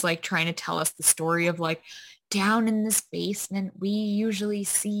was like trying to tell us the story of like, down in this basement, we usually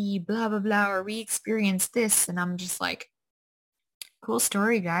see blah, blah, blah, or we experience this. And I'm just like, cool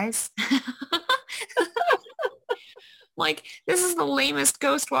story, guys. Like, this is the lamest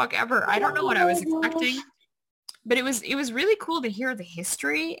ghost walk ever. I don't know what I was expecting, but it was really cool to hear the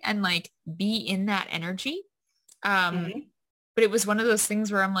history and like be in that energy. But it was one of those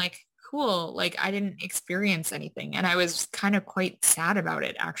things where I'm like, cool. Like I didn't experience anything and I was kind of quite sad about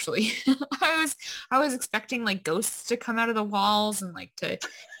it actually. I was expecting like ghosts to come out of the walls and like to,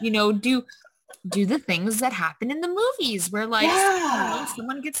 do the things that happen in the movies where like, I don't know, Yeah.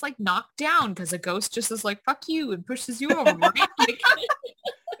 someone gets like knocked down because a ghost just is like, fuck you and pushes you over, right? Like,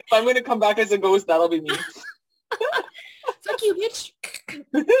 If I'm going to come back as a ghost, that'll be me. fuck you, bitch.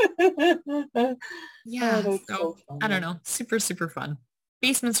 Oh, Yeah. that's So so I don't funny. know. Super, super fun.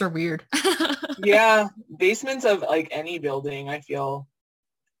 Basements are weird. Yeah, basements of like any building, I feel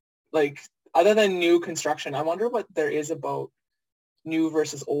like other than new construction, I wonder what there is about new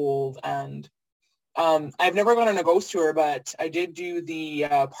versus old. And I've never gone on a ghost tour, but I did do the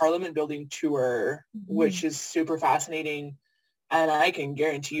Parliament building tour, Mhm. which is super fascinating. And I can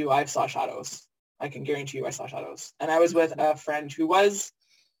guarantee you I saw shadows. I can guarantee you I saw shadows. And I was with a friend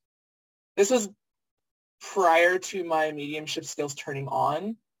this was prior to my mediumship skills turning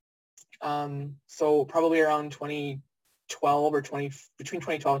on. So probably around 2012 or between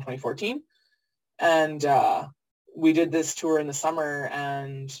 2012 and 2014. And we did this tour in the summer,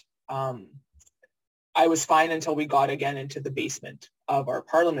 and I was fine until we got again into the basement of our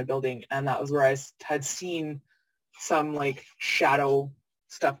Parliament building. And that was where I had seen some like shadow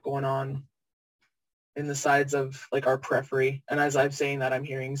stuff going on in the sides of like our periphery. And as I'm saying that, I'm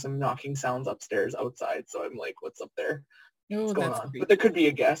hearing some knocking sounds upstairs outside. So I'm like, what's up there? What's Oh, going that's on? But great. there could be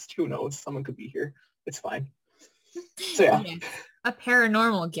a guest. Who knows? Someone could be here. It's fine. So yeah. Yeah. A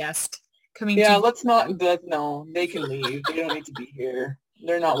paranormal guest coming to Yeah, you. let's not, no, they can leave. They don't need to be here.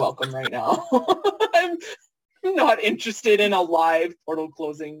 They're not welcome right now. I'm not interested in a live portal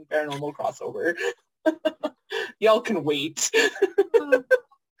closing paranormal crossover. Y'all can wait. Oh,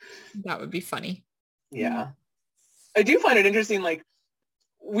 that would be funny. Yeah. I do find it interesting, like,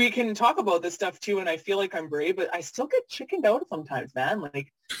 we can talk about this stuff too, and I feel like I'm brave, but I still get chickened out sometimes, man.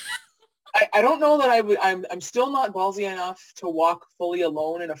 Like, I don't know that I'm still not ballsy enough to walk fully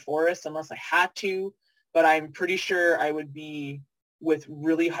alone in a forest unless I had to, but I'm pretty sure I would be with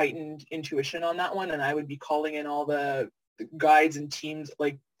really heightened intuition on that one, and I would be calling in all the guides and teams,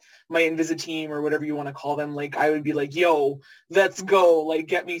 like my Invisi team or whatever you want to call them. Like, I would be like, yo, let's go, like,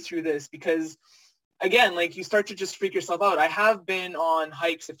 get me through this, because again, like, you start to just freak yourself out. I have been on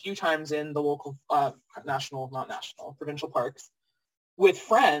hikes a few times in the local provincial parks with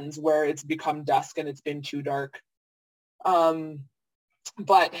friends where it's become dusk and it's been too dark.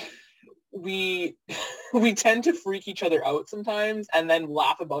 But we we tend to freak each other out sometimes and then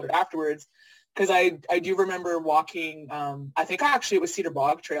laugh about it afterwards. Because I do remember walking, I think actually it was Cedar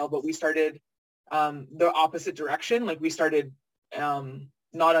Bog Trail, but we started the opposite direction. Like we started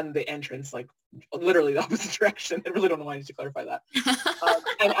not on the entrance, like literally the opposite direction. I really don't know why I need to clarify that.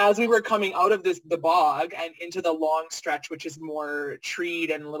 And as we were coming out of the bog and into the long stretch, which is more treed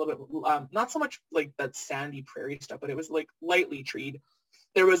and a little bit, not so much like that sandy prairie stuff, but it was like lightly treed.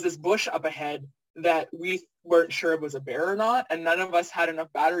 There was this bush up ahead that we weren't sure it was a bear or not. And none of us had enough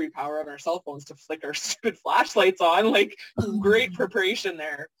battery power on our cell phones to flick our stupid flashlights on. Like, great preparation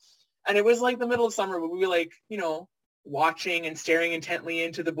there. And it was like the middle of summer, but we were like, watching and staring intently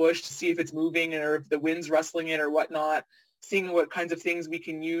into the bush to see if it's moving or if the wind's rustling it or whatnot, seeing what kinds of things we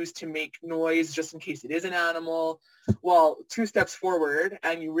can use to make noise just in case it is an animal. Well, 2 steps forward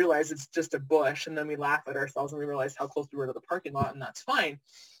and you realize it's just a bush, and then we laugh at ourselves and we realize how close we were to the parking lot, and that's fine.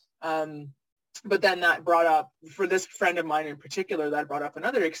 But then that brought up, for this friend of mine in particular, that brought up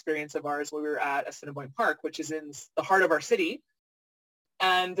another experience of ours where we were at Assiniboine Park, which is in the heart of our city.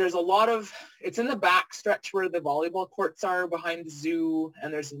 And there's a lot of, it's in the back stretch where the volleyball courts are behind the zoo,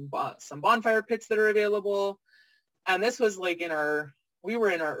 and there's some bonfire pits that are available. And this was like we were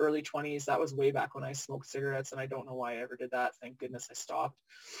in our early 20s. That was way back when I smoked cigarettes, and I don't know why I ever did that. Thank goodness I stopped.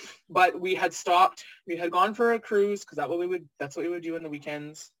 But we had gone for a cruise, because that's what we would do in the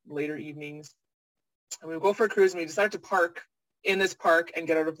weekends, later evenings. And we would go for a cruise, and we decided to park in this park and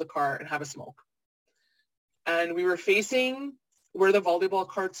get out of the car and have a smoke. And we were facing where the volleyball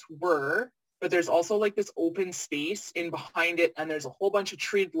courts were, but there's also like this open space in behind it, and there's a whole bunch of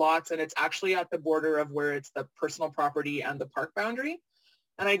treed lots, and it's actually at the border of where it's the personal property and the park boundary.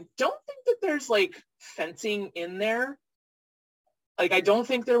 And I don't think that there's like fencing in there. Like, I don't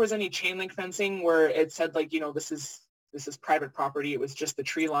think there was any chain link fencing where it said like, this is private property. It was just the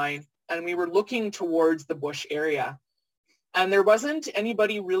tree line. And we were looking towards the bush area. And there wasn't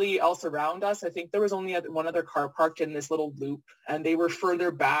anybody really else around us. I think there was only one other car parked in this little loop, and they were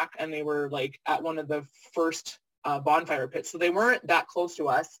further back, and they were like at one of the first bonfire pits. So they weren't that close to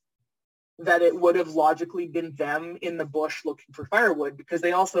us that it would have logically been them in the bush looking for firewood, because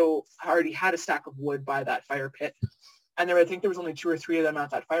they also already had a stack of wood by that fire pit. And I think there was only 2 or 3 of them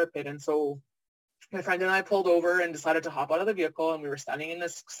at that fire pit. And so my friend and I pulled over and decided to hop out of the vehicle, and we were standing in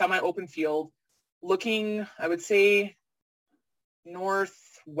this semi-open field looking, I would say,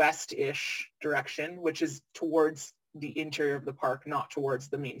 northwest-ish direction, which is towards the interior of the park, not towards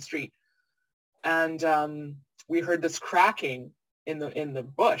the main street. And we heard this cracking in the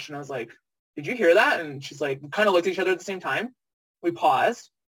bush, and I was like, did you hear that? And she's like, we kind of looked at each other at the same time. We paused,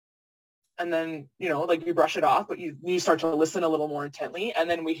 and then, you know, like you brush it off, but you start to listen a little more intently, and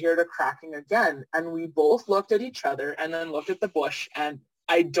then we hear the cracking again, and we both looked at each other and then looked at the bush, and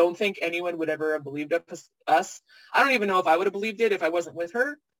I don't think anyone would ever have believed us. I don't even know if I would have believed it if I wasn't with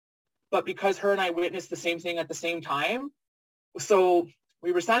her, but because her and I witnessed the same thing at the same time. So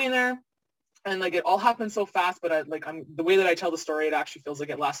we were standing there, and like it all happened so fast, but the way that I tell the story, it actually feels like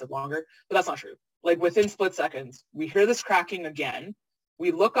it lasted longer, but that's not true. Like within split seconds, we hear this cracking again.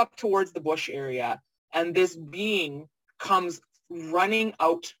 We look up towards the bush area, and this being comes running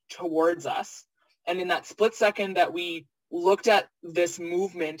out towards us. And in that split second that we looked at this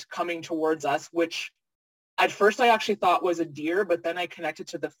movement coming towards us, which at first I actually thought was a deer, but then I connected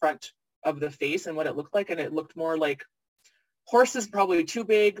to the front of the face and what it looked like, and it looked more like horse is probably too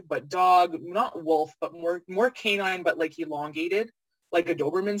big, but dog, not wolf, but more canine, but like elongated, like a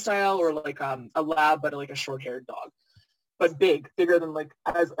Doberman style, or like a lab, but like a short-haired dog, but bigger than like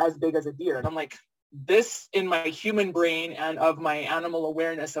as big as a deer. And I'm like, this in my human brain and of my animal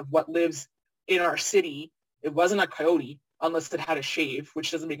awareness of what lives in our city, it wasn't a coyote unless it had a shave, which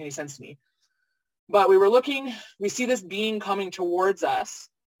doesn't make any sense to me. But we were looking, we see this being coming towards us.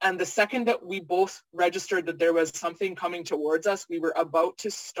 And the second that we both registered that there was something coming towards us, we were about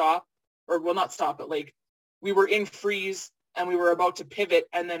to stop, or well, not stop, but like we were in freeze and we were about to pivot.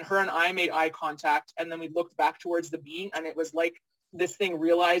 And then her and I made eye contact. And then we looked back towards the being, and it was like this thing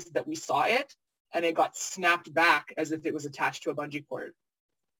realized that we saw it, and it got snapped back as if it was attached to a bungee cord.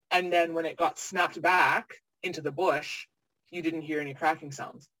 And then when it got snapped back into the bush, you didn't hear any cracking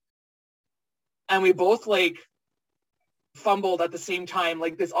sounds. And we both like fumbled at the same time.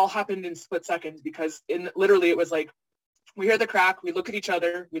 Like this all happened in split seconds, because literally it was like, we hear the crack, we look at each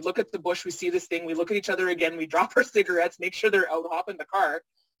other, we look at the bush, we see this thing, we look at each other again, we drop our cigarettes, make sure they're out, hop in the car,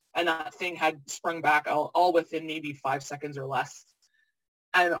 and that thing had sprung back all within maybe 5 seconds or less.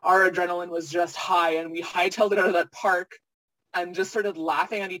 And our adrenaline was just high, and we hightailed it out of that park and just started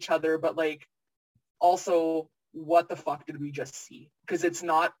laughing at each other, but like also, what the fuck did we just see? Because it's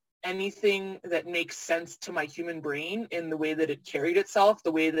not anything that makes sense to my human brain in the way that it carried itself,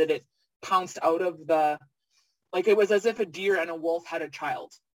 the way that it pounced out of like it was as if a deer and a wolf had a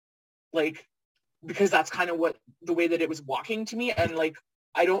child, like, because that's kind of the way that it was walking to me. And like,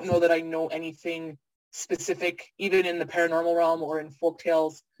 I don't know that I know anything specific, even in the paranormal realm or in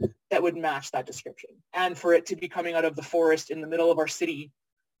folktales, that would match that description. And for it to be coming out of the forest in the middle of our city,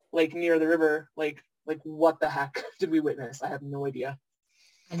 like near the river, like what the heck did we witness? I have no idea.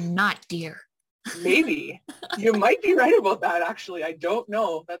 And not deer. Maybe. You might be right about that, actually. I don't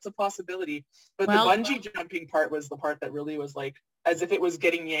know. That's a possibility. But the bungee jumping part was the part that really was like, as if it was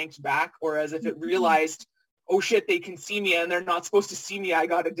getting yanked back, or as if it realized, oh shit, they can see me and they're not supposed to see me. I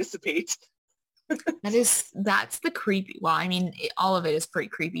got to dissipate. That's the creepy. Well, I mean, all of it is pretty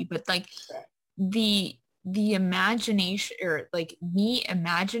creepy, but like the imagination, or like me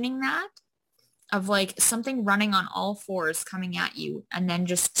imagining that, of like something running on all fours coming at you and then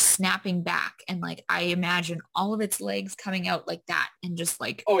just snapping back. And like, I imagine all of its legs coming out like that and just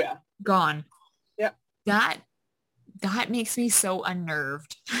like, oh yeah, gone. Yeah. That makes me so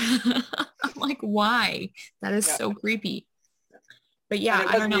unnerved. I'm like, why? That is so creepy. But yeah,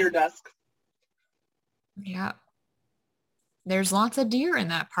 I don't know. Your desk. Yeah. There's lots of deer in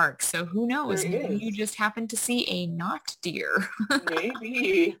that park. So who knows? Maybe you just happened to see a not deer.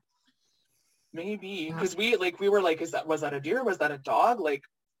 Maybe because we were like, was that a deer? Was that a dog? Like,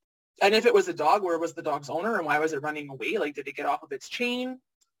 and if it was a dog, where was the dog's owner, and why was it running away? Like, did it get off of its chain?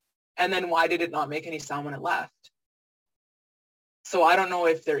 And then why did it not make any sound when it left? So I don't know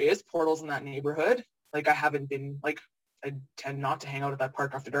if there is portals in that neighborhood. Like, I haven't been, like, I tend not to hang out at that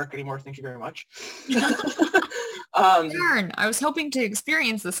park after dark anymore. Thank you very much. Darn, I was hoping to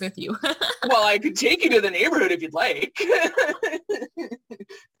experience this with you. Well, I could take you to the neighborhood if you'd like.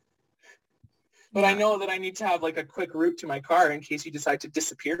 But I know that I need to have like a quick route to my car in case you decide to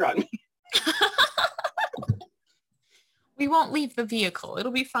disappear on me. We won't leave the vehicle.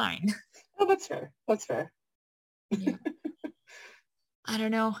 It'll be fine. Oh, that's fair. That's fair. Yeah. I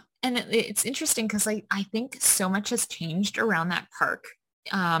don't know. And it's interesting because I think so much has changed around that park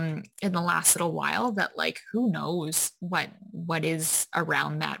in the last little while that like, who knows what is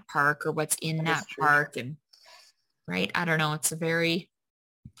around that park or what's in that park. And right? I don't know. It's a very,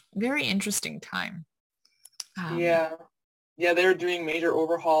 very interesting time. Yeah. Yeah, they're doing major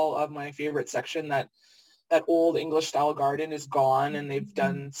overhaul of my favorite section. That old English style garden is gone, and they've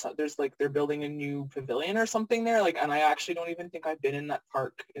done there's like they're building a new pavilion or something there. Like, and I actually don't even think I've been in that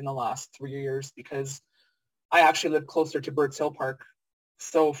park in the last 3 years because I actually live closer to Birds Hill Park.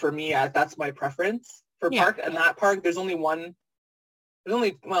 So for me, that's my preference for Yeah. park. And that park, there's a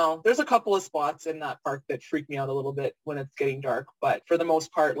couple of spots in that park that freak me out a little bit when it's getting dark. But for the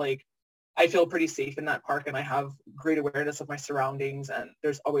most part, like, I feel pretty safe in that park, and I have great awareness of my surroundings, and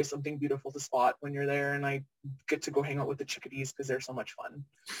there's always something beautiful to spot when you're there, and I get to go hang out with the chickadees because they're so much fun.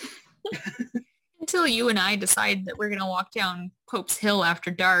 Until you and I decide that we're going to walk down Pope's Hill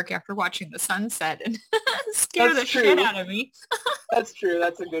after dark after watching the sunset and scare the shit out of me. That's true.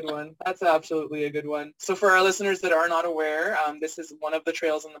 That's a good one. That's absolutely a good one. So for our listeners that are not aware, this is one of the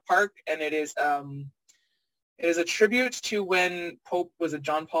trails in the park, and it is a tribute to when Pope, was it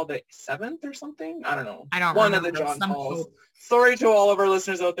John Paul the Seventh or something? I don't know. I don't One remember. of the John Pauls. Sorry to all of our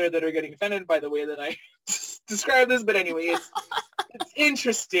listeners out there that are getting offended by the way that I describe this, but anyway, it's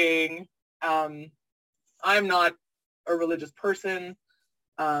interesting. I'm not a religious person.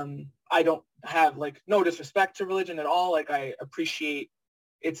 I don't have, like, no disrespect to religion at all. Like, I appreciate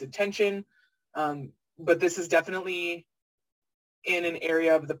its intention. But this is definitely in an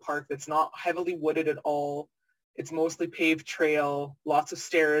area of the park that's not heavily wooded at all. It's mostly paved trail, lots of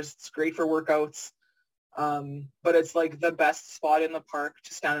stairs. It's great for workouts. But it's like the best spot in the park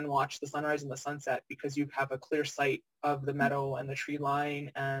to stand and watch the sunrise and the sunset because you have a clear sight of the meadow and the tree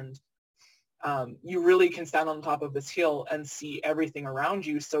line, and you really can stand on top of this hill and see everything around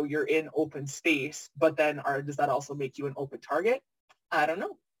you. So you're in open space, but then does that also make you an open target? I don't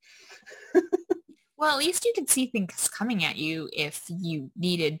know. Well, at least you can see things coming at you if you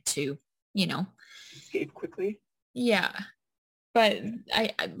needed to, escape quickly. Yeah. But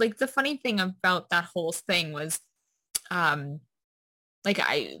I like, the funny thing about that whole thing was,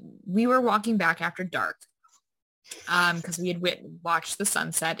 we were walking back after dark, because we had watched the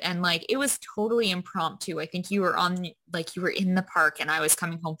sunset, and like it was totally impromptu. I think you were in the park and I was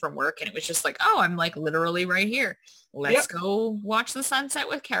coming home from work, and it was just like, oh, I'm like literally right here. Let's go watch the sunset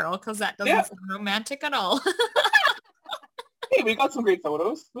with Carol, because that doesn't sound romantic at all. Hey, we got some great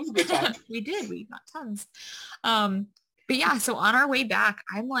photos. It was a good time. We did. We got tons. But yeah, so on our way back,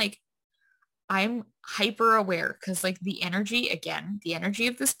 I'm hyper aware because like the energy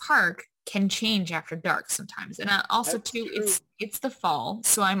of this park can change after dark sometimes. And also That's too, true. it's the fall.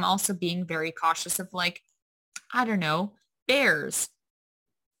 So I'm also being very cautious of, like, I don't know, bears,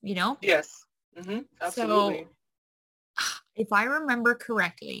 Yes. Mm-hmm. Absolutely. So if I remember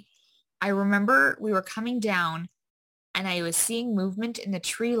correctly, I remember we were coming down and I was seeing movement in the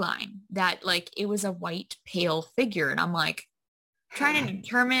tree line that, like, it was a white pale figure. And I'm like trying to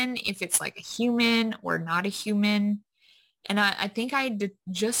determine if it's like a human or not a human. And I think I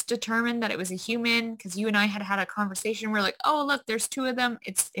just determined that it was a human because you and I had a conversation. We're like, oh, look, there's two of them.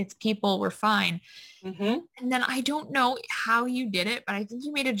 It's people. We're fine. Mm-hmm. And then I don't know how you did it, but I think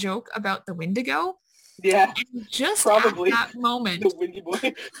you made a joke about the Wendigo. Yeah. And just probably at that moment, the windy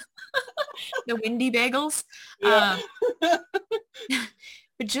boy. the windy bagels. Yeah.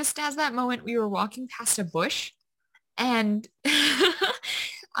 But just as that moment, we were walking past a bush, and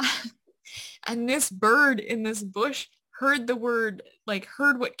and this bird in this bush heard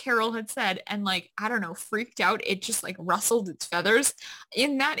what Carol had said, and, like, I don't know, freaked out. It just like rustled its feathers.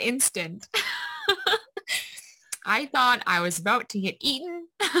 In that instant, I thought I was about to get eaten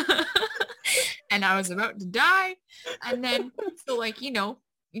and I was about to die. And then, so, like,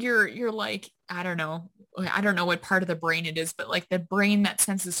 you're like, I don't know what part of the brain it is, but like the brain that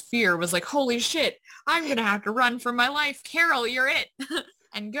senses fear was like, holy shit, I'm going to have to run for my life. Carol, you're it.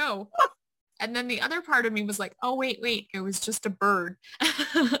 And go. And then the other part of me was like, oh, wait, it was just a bird.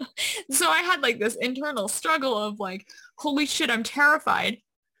 So I had like this internal struggle of like, holy shit, I'm terrified.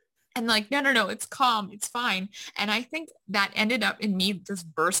 And like, no, it's calm. It's fine. And I think that ended up in me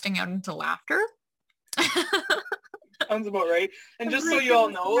just bursting out into laughter. Sounds about right. And just so you all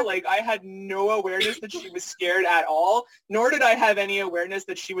know, like, I had no awareness that she was scared at all, nor did I have any awareness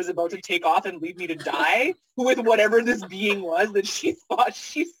that she was about to take off and leave me to die with whatever this being was that she thought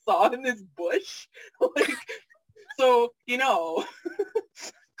she saw in this bush. Like, so,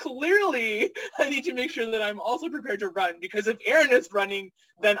 clearly I need to make sure that I'm also prepared to run, because if Erin is running,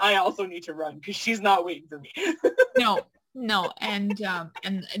 then I also need to run because she's not waiting for me. No. And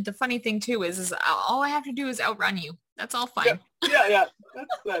the funny thing too is all I have to do is outrun you. That's all fine. Yeah.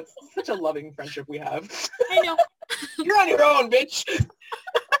 That's such a loving friendship we have. I know. You're on your own, bitch.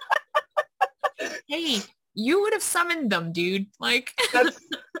 Hey, you would have summoned them, dude. Like, That's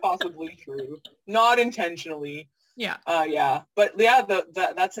possibly true. Not intentionally. yeah. Yeah. But yeah,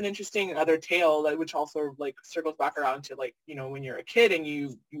 that's an interesting other tale that which also like circles back around to like, you know, when you're a kid and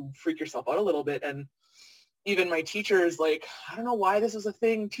you freak yourself out a little bit. And even my teachers, like, I don't know why this was a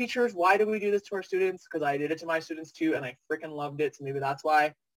thing. Teachers, why do we do this to our students? Because I did it to my students too, and I freaking loved it. So maybe that's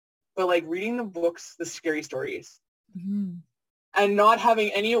why. But like reading the books, the scary stories, Mm-hmm. and not having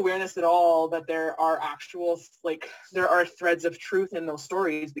any awareness at all that there are actual, like, there are threads of truth in those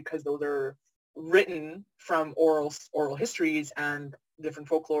stories because those are written from oral histories and different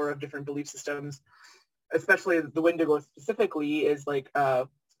folklore of different belief systems, especially the Wendigo specifically is like, I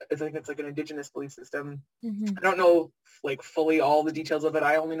think it's like an indigenous belief system. Mm-hmm. I don't know like fully all the details of it.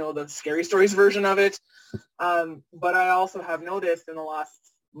 I only know the scary stories version of it. But I also have noticed in the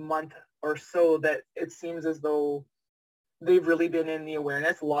last month or so that it seems as though they've really been in the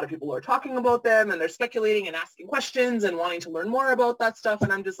awareness. A lot of people are talking about them and they're speculating and asking questions and wanting to learn more about that stuff.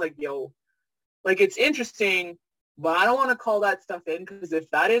 And I'm just like, yo, like it's interesting, but I don't want to call that stuff in because if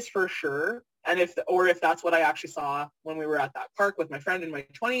that is for sure, and if that's what I actually saw when we were at that park with my friend in my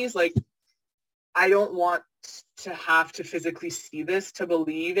 20s, like I don't want to have to physically see this to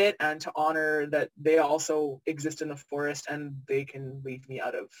believe it and to honor that they also exist in the forest and they can leave me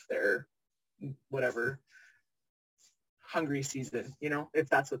out of their whatever hungry season, you know, if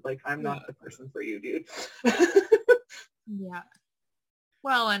that's what, like, I'm not the person for you, dude. Yeah.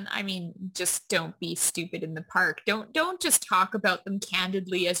 Well, and I mean, just don't be stupid in the park. Don't just talk about them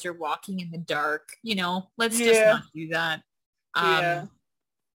candidly as you're walking in the dark. You know, let's just Yeah, not do that. yeah.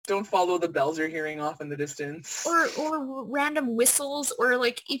 Don't follow the bells you're hearing off in the distance. Or random whistles, or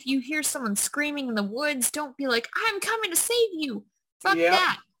like if you hear someone screaming in the woods, don't be like, I'm coming to save you. Fuck Yep.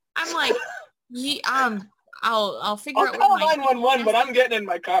 that. I'm like, I'll figure I'll out call what my 911, but I'm getting in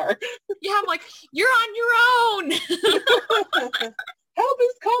my car. yeah, I'm like, you're on your own. Help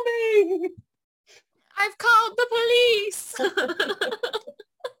is coming. I've called the police.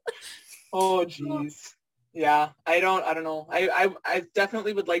 Oh, geez. Yeah, I don't know. I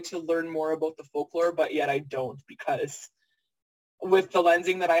definitely would like to learn more about the folklore, but yet I don't because with the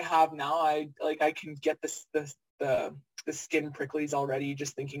lensing that I have now, I can get the skin pricklies already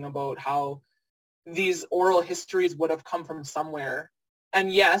just thinking about how these oral histories would have come from somewhere.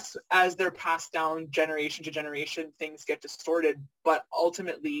 And yes, as they're passed down generation to generation, things get distorted, but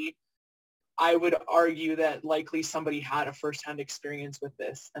ultimately I would argue that likely somebody had a firsthand experience with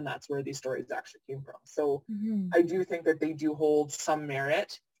this, and that's where these stories actually came from. So Mm-hmm. I do think that they do hold some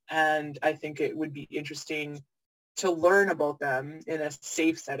merit, and I think it would be interesting to learn about them in a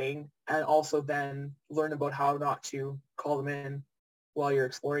safe setting and also then learn about how not to call them in while you're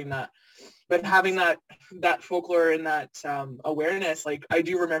exploring that. But having that folklore and that awareness, like I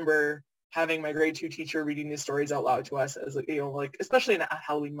do remember having my grade 2 teacher reading these stories out loud to us as, you know, like especially in a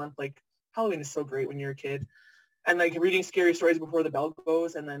Halloween month, like Halloween is so great when you're a kid, and like reading scary stories before the bell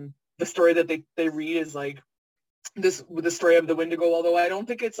goes, and then the story that they read is like the story of the Wendigo, although I don't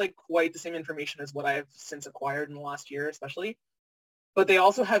think it's like quite the same information as what I've since acquired in the last year, especially. But they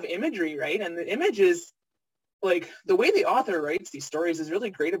also have imagery, right? And the image is like the way the author writes these stories is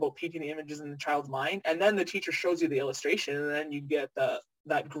really great about painting the images in the child's mind, and then the teacher shows you the illustration, and then you get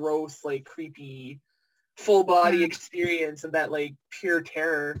that gross, like creepy, full body experience of that like pure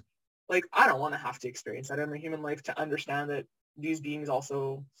terror. Like I don't want to have to experience that in my human life to understand that these beings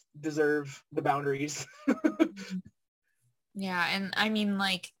also deserve the boundaries. Yeah, and I mean,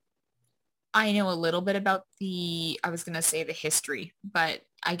 like, I know a little bit about I was going to say the history, but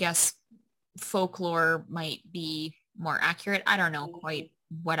I guess folklore might be more accurate. I don't know quite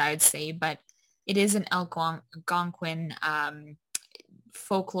what I'd say, but it is an Algonquin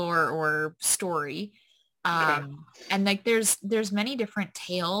folklore or story. Okay. And like there's many different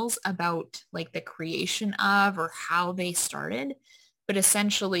tales about like the creation of or how they started, but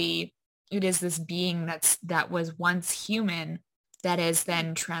essentially it is this being that was once human that is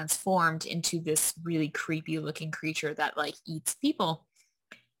then transformed into this really creepy looking creature that like eats people.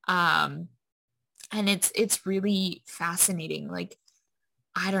 Um, and it's really fascinating. Like,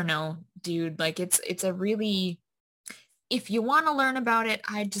 I don't know, dude, like it's a really, if you want to learn about it,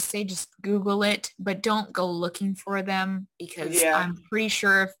 I'd just say just Google it, but don't go looking for them because Yeah. I'm pretty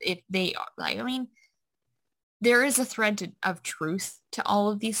sure if they are, like, I mean, there is a thread of truth to all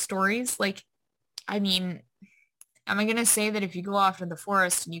of these stories. Like, I mean, am I going to say that if you go off in the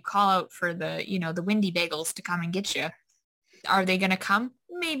forest and you call out for the windy bagels to come and get you, are they going to come?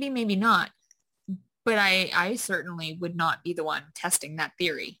 Maybe, maybe not. But I certainly would not be the one testing that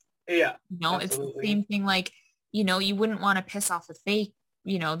theory. Yeah. It's the Absolutely. same thing. Like, you wouldn't want to piss off the Fae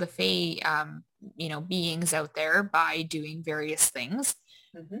beings out there by doing various things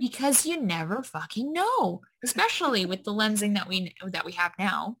Mm-hmm. because you never fucking know, especially with the lensing that we have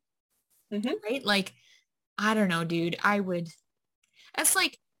now, Mm-hmm. right? Like, I don't know, dude. That's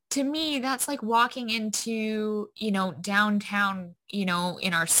like, to me, that's like walking into, downtown, in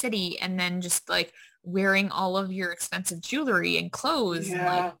our city and then just like wearing all of your expensive jewelry and clothes and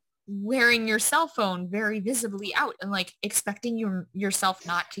like Yeah. wearing your cell phone very visibly out and like expecting yourself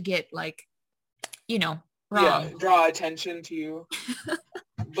not to get like, Yeah. wrong. Draw attention to you.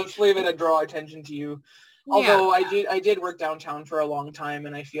 Let's leave it at draw attention to you. Yeah. Although I did work downtown for a long time,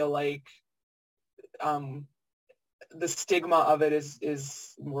 and I feel like um, the stigma of it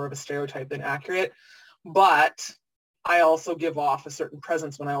is more of a stereotype than accurate. But I also give off a certain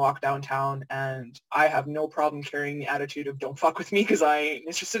presence when I walk downtown, and I have no problem carrying the attitude of don't fuck with me because I ain't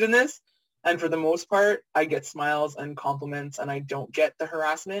interested in this. And for the most part, I get smiles and compliments, and I don't get the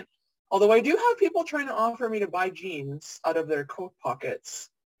harassment. Although I do have people trying to offer me to buy jeans out of their coat pockets.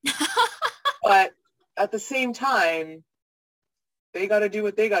 But at the same time, they got to do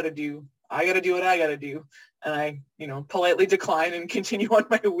what they got to do. I got to do what I got to do. And I, politely decline and continue on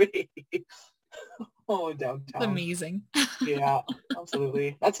my way. Oh, It's downtown. amazing. Yeah,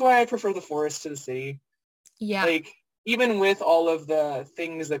 absolutely. That's why I prefer the forest to the city. Yeah. Like, even with all of the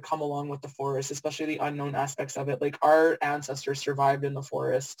things that come along with the forest, especially the unknown aspects of it, like our ancestors survived in the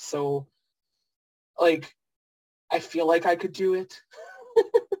forest. So, like, I feel like I could do it.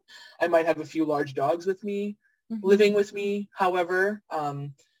 I might have a few large dogs with me, living Mhm. with me, however.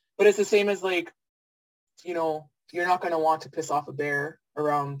 But it's the same as like, you're not going to want to piss off a bear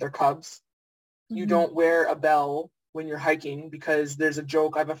around their cubs. You Mhm. don't wear a bell when you're hiking because there's a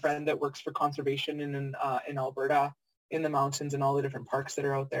joke. I have a friend that works for conservation in Alberta, in the mountains and all the different parks that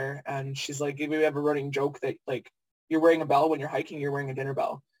are out there. And she's like, we have a running joke that like you're wearing a bell when you're hiking, you're wearing a dinner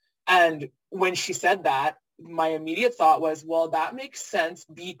bell. And when she said that, my immediate thought was, well, that makes sense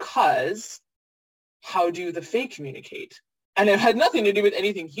because how do the Fae communicate? And it had nothing to do with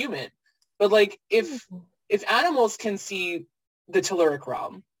anything human. But like if animals can see the telluric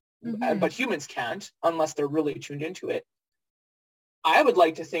realm, but Mhm. humans can't unless they're really tuned into it, I would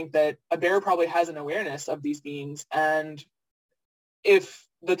like to think that a bear probably has an awareness of these beings. And if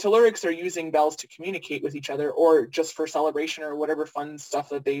the tellurics are using bells to communicate with each other or just for celebration or whatever fun stuff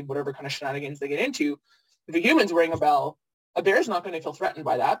that whatever kind of shenanigans they get into, if a human's wearing a bell, a bear's not going to feel threatened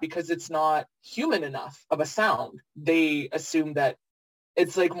by that because it's not human enough of a sound. They assume that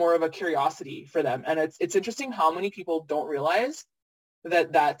it's like more of a curiosity for them. And it's interesting how many people don't realize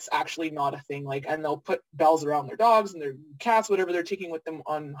that that's actually not a thing. Like, and they'll put bells around their dogs and their cats, whatever they're taking with them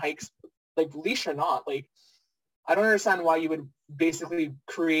on hikes, like leash or not. Like, I don't understand why you would basically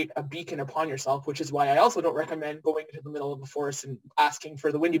create a beacon upon yourself, which is why I also don't recommend going into the middle of the forest and asking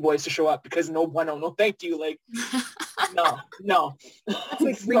for the Windy Boys to show up because no bueno, no thank you. Like, no, That's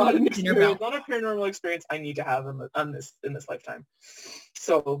like it's bringing not an a dinner bell. experience, not a paranormal experience I need to have in this lifetime.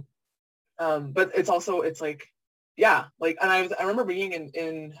 So, but it's like, yeah, like, and I remember being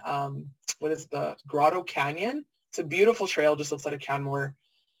in what is the Grotto Canyon? It's a beautiful trail just outside of Canmore.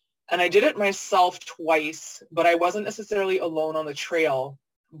 And I did it myself twice, but I wasn't necessarily alone on the trail.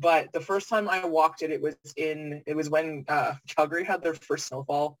 But the first time I walked it, it was when Calgary had their first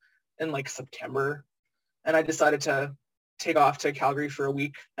snowfall in like September. And I decided to take off to Calgary for a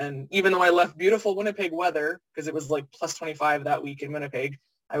week. And even though I left beautiful Winnipeg weather, because it was like plus 25 that week in Winnipeg,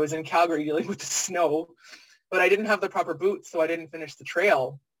 I was in Calgary dealing with the snow, but I didn't have the proper boots, so I didn't finish the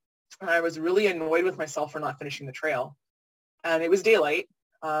trail. And I was really annoyed with myself for not finishing the trail. And it was daylight.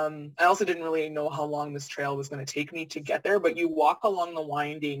 I also didn't really know how long this trail was going to take me to get there, but you walk along the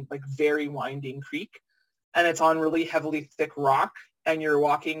winding, like very winding creek, and it's on really heavily thick rock, and you're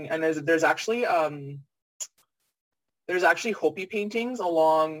walking, and there's actually Hopi paintings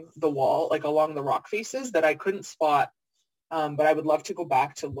along the wall, like along the rock faces that I couldn't spot. But I would love to go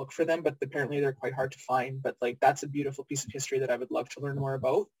back to look for them, but apparently they're quite hard to find. But like, that's a beautiful piece of history that I would love to learn more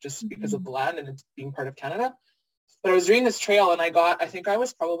about just because of Mhm. the land and it's being part of Canada. But I was doing this trail and I think I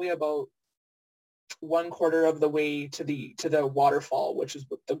was probably about 1/4 of the way to the waterfall, which is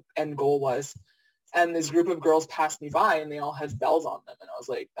what the end goal was. And this group of girls passed me by and they all had bells on them. And I was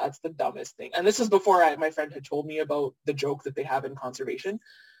like, that's the dumbest thing. And this was before my friend had told me about the joke that they have in conservation.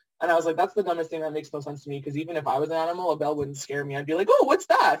 And I was like, that's the dumbest thing. That makes no sense to me. Because even if I was an animal, a bell wouldn't scare me. I'd be like, oh, what's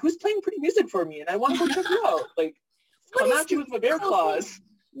that? Who's playing pretty music for me? And I want to go check it out. Like, What come is at you this with my bear cool thing? claws.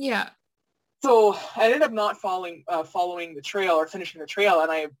 Yeah. So I ended up not following the trail or finishing the trail.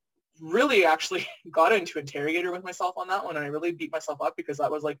 And I really actually got into interrogator with myself on that one. And I really beat myself up because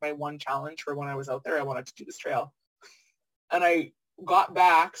that was like my one challenge for when I was out there. I wanted to do this trail. And I got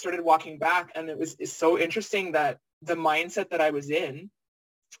back, started walking back, and it's so interesting that the mindset that I was in,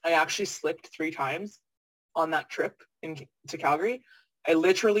 I actually slipped 3 times on that trip to Calgary. I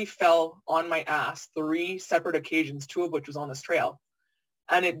literally fell on my ass 3 separate occasions, 2 of which was on this trail.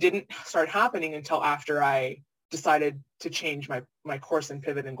 And it didn't start happening until after I decided to change my course and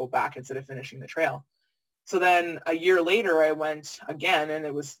pivot and go back instead of finishing the trail. So then a year later, I went again, and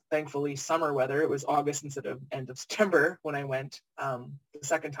it was thankfully summer weather. It was August instead of end of September when I went the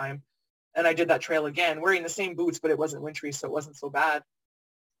second time. And I did that trail again, wearing the same boots, but it wasn't wintry, so it wasn't so bad.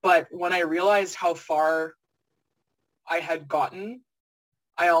 But when I realized how far I had gotten,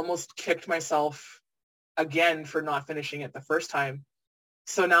 I almost kicked myself again for not finishing it the first time.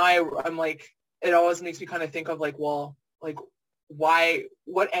 So now I'm like, it always makes me kind of think of like, well, like why,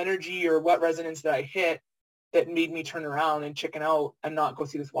 what energy or what resonance did I hit that made me turn around and chicken out and not go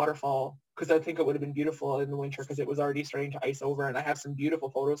see this waterfall? Because I think it would have been beautiful in the winter because it was already starting to ice over. And I have some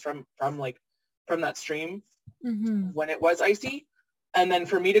beautiful photos from that stream when it was icy. And then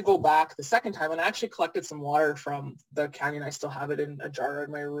for me to go back the second time, and I actually collected some water from the canyon. I still have it in a jar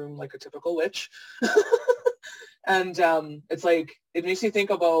in my room, like a typical witch. And it's like, it makes you think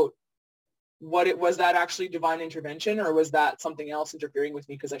about what it was, that actually divine intervention, or was that something else interfering with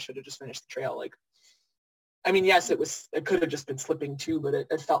me because I should have just finished the trail? Like, I mean, yes, it could have just been slipping too, but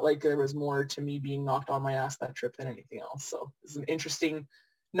it felt like there was more to me being knocked on my ass that trip than anything else. So it's an interesting,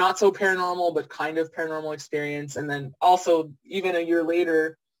 not so paranormal, but kind of paranormal experience. And then also even a year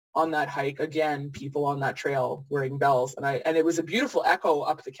later on that hike, again, people on that trail wearing bells. And it was a beautiful echo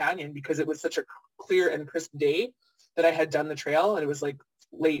up the canyon because it was such a clear and crisp day that I had done the trail. And it was like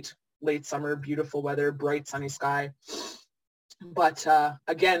late summer, beautiful weather, bright sunny sky. But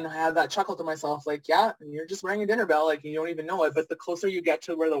again, I had that chuckle to myself, like, yeah, you're just wearing a dinner bell, like you don't even know it. But the closer you get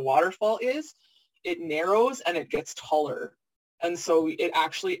to where the waterfall is, it narrows and it gets taller. And so it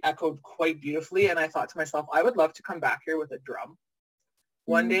actually echoed quite beautifully. And I thought to myself, I would love to come back here with a drum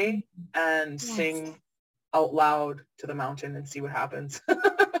one day and sing out loud to the mountain and see what happens.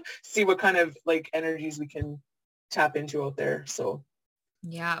 See what kind of like energies we can tap into out there. So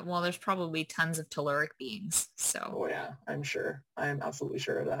yeah, well, there's probably tons of telluric beings. So oh yeah, I'm sure. I'm absolutely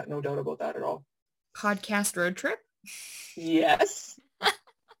sure of that. No doubt about that at all. Podcast road trip? Yes.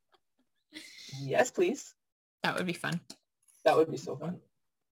 Yes, please. That would be fun. That would be so fun.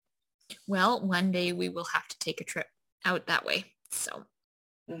 Well, one day we will have to take a trip out that way. So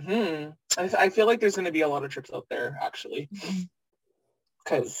I feel like there's going to be a lot of trips out there, actually,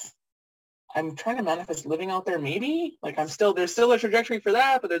 because I'm trying to manifest living out there, maybe. Like there's still a trajectory for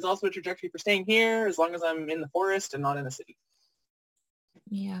that, but there's also a trajectory for staying here as long as I'm in the forest and not in the city.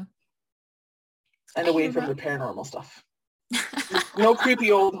 Yeah. And away from the paranormal stuff. No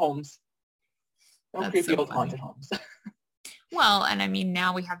creepy old homes. No That's creepy so old funny. haunted homes. Well, and I mean,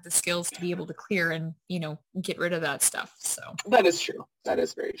 now we have the skills to be able to clear and, get rid of that stuff. So That is true. That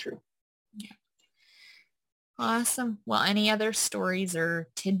is very true. yeah. Awesome. Well, any other stories or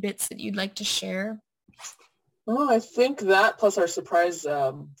tidbits that you'd like to share? Well, I think that plus our surprise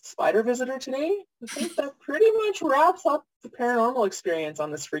spider visitor today, I think that pretty much wraps up the paranormal experience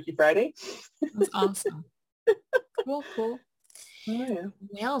on this Freaky Friday. That's awesome. Cool. Oh, yeah.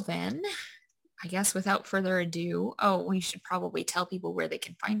 Well, then, I guess without further ado, we should probably tell people where they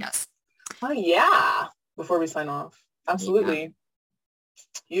can find us. Oh, yeah. Before we sign off. Absolutely. Yeah.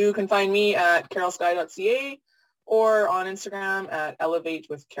 You can find me at carolsky.ca or on Instagram at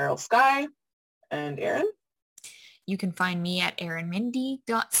elevatewithcarolsky. And Erin? You can find me at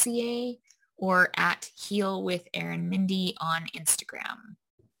erinmindy.ca or at healwitherinmindy on Instagram.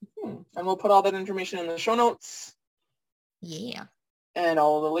 And we'll put all that information in the show notes. Yeah. And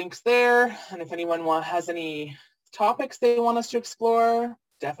all the links there. And if anyone has any topics they want us to explore,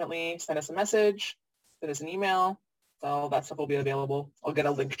 definitely send us a message, send us an email. All that stuff will be available. I'll get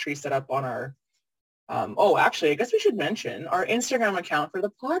a link tree set up on our actually, I guess we should mention our Instagram account for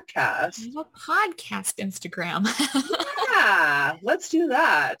the podcast. We have a podcast Instagram. Yeah, let's do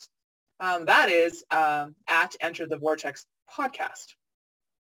that. That is at Enter the Vortex Podcast.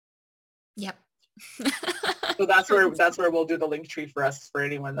 Yep. So that's where we'll do the link tree for us, for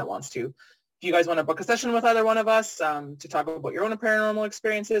anyone that wants to. If you guys want to book a session with either one of us to talk about your own paranormal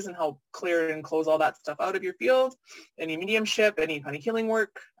experiences and help clear and close all that stuff out of your field, any mediumship, any kind of healing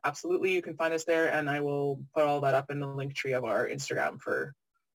work, absolutely, you can find us there, and I will put all that up in the link tree of our Instagram for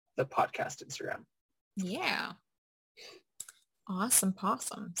the podcast Instagram. Yeah. Awesome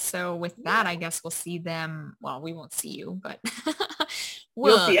possum. So with that, I guess we'll see them. Well, we won't see you, but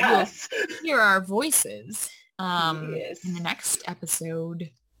you'll see us. Hear our voices Yes. in the next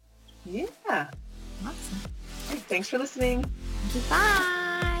episode. Yeah. Awesome. Thanks for listening. Bye.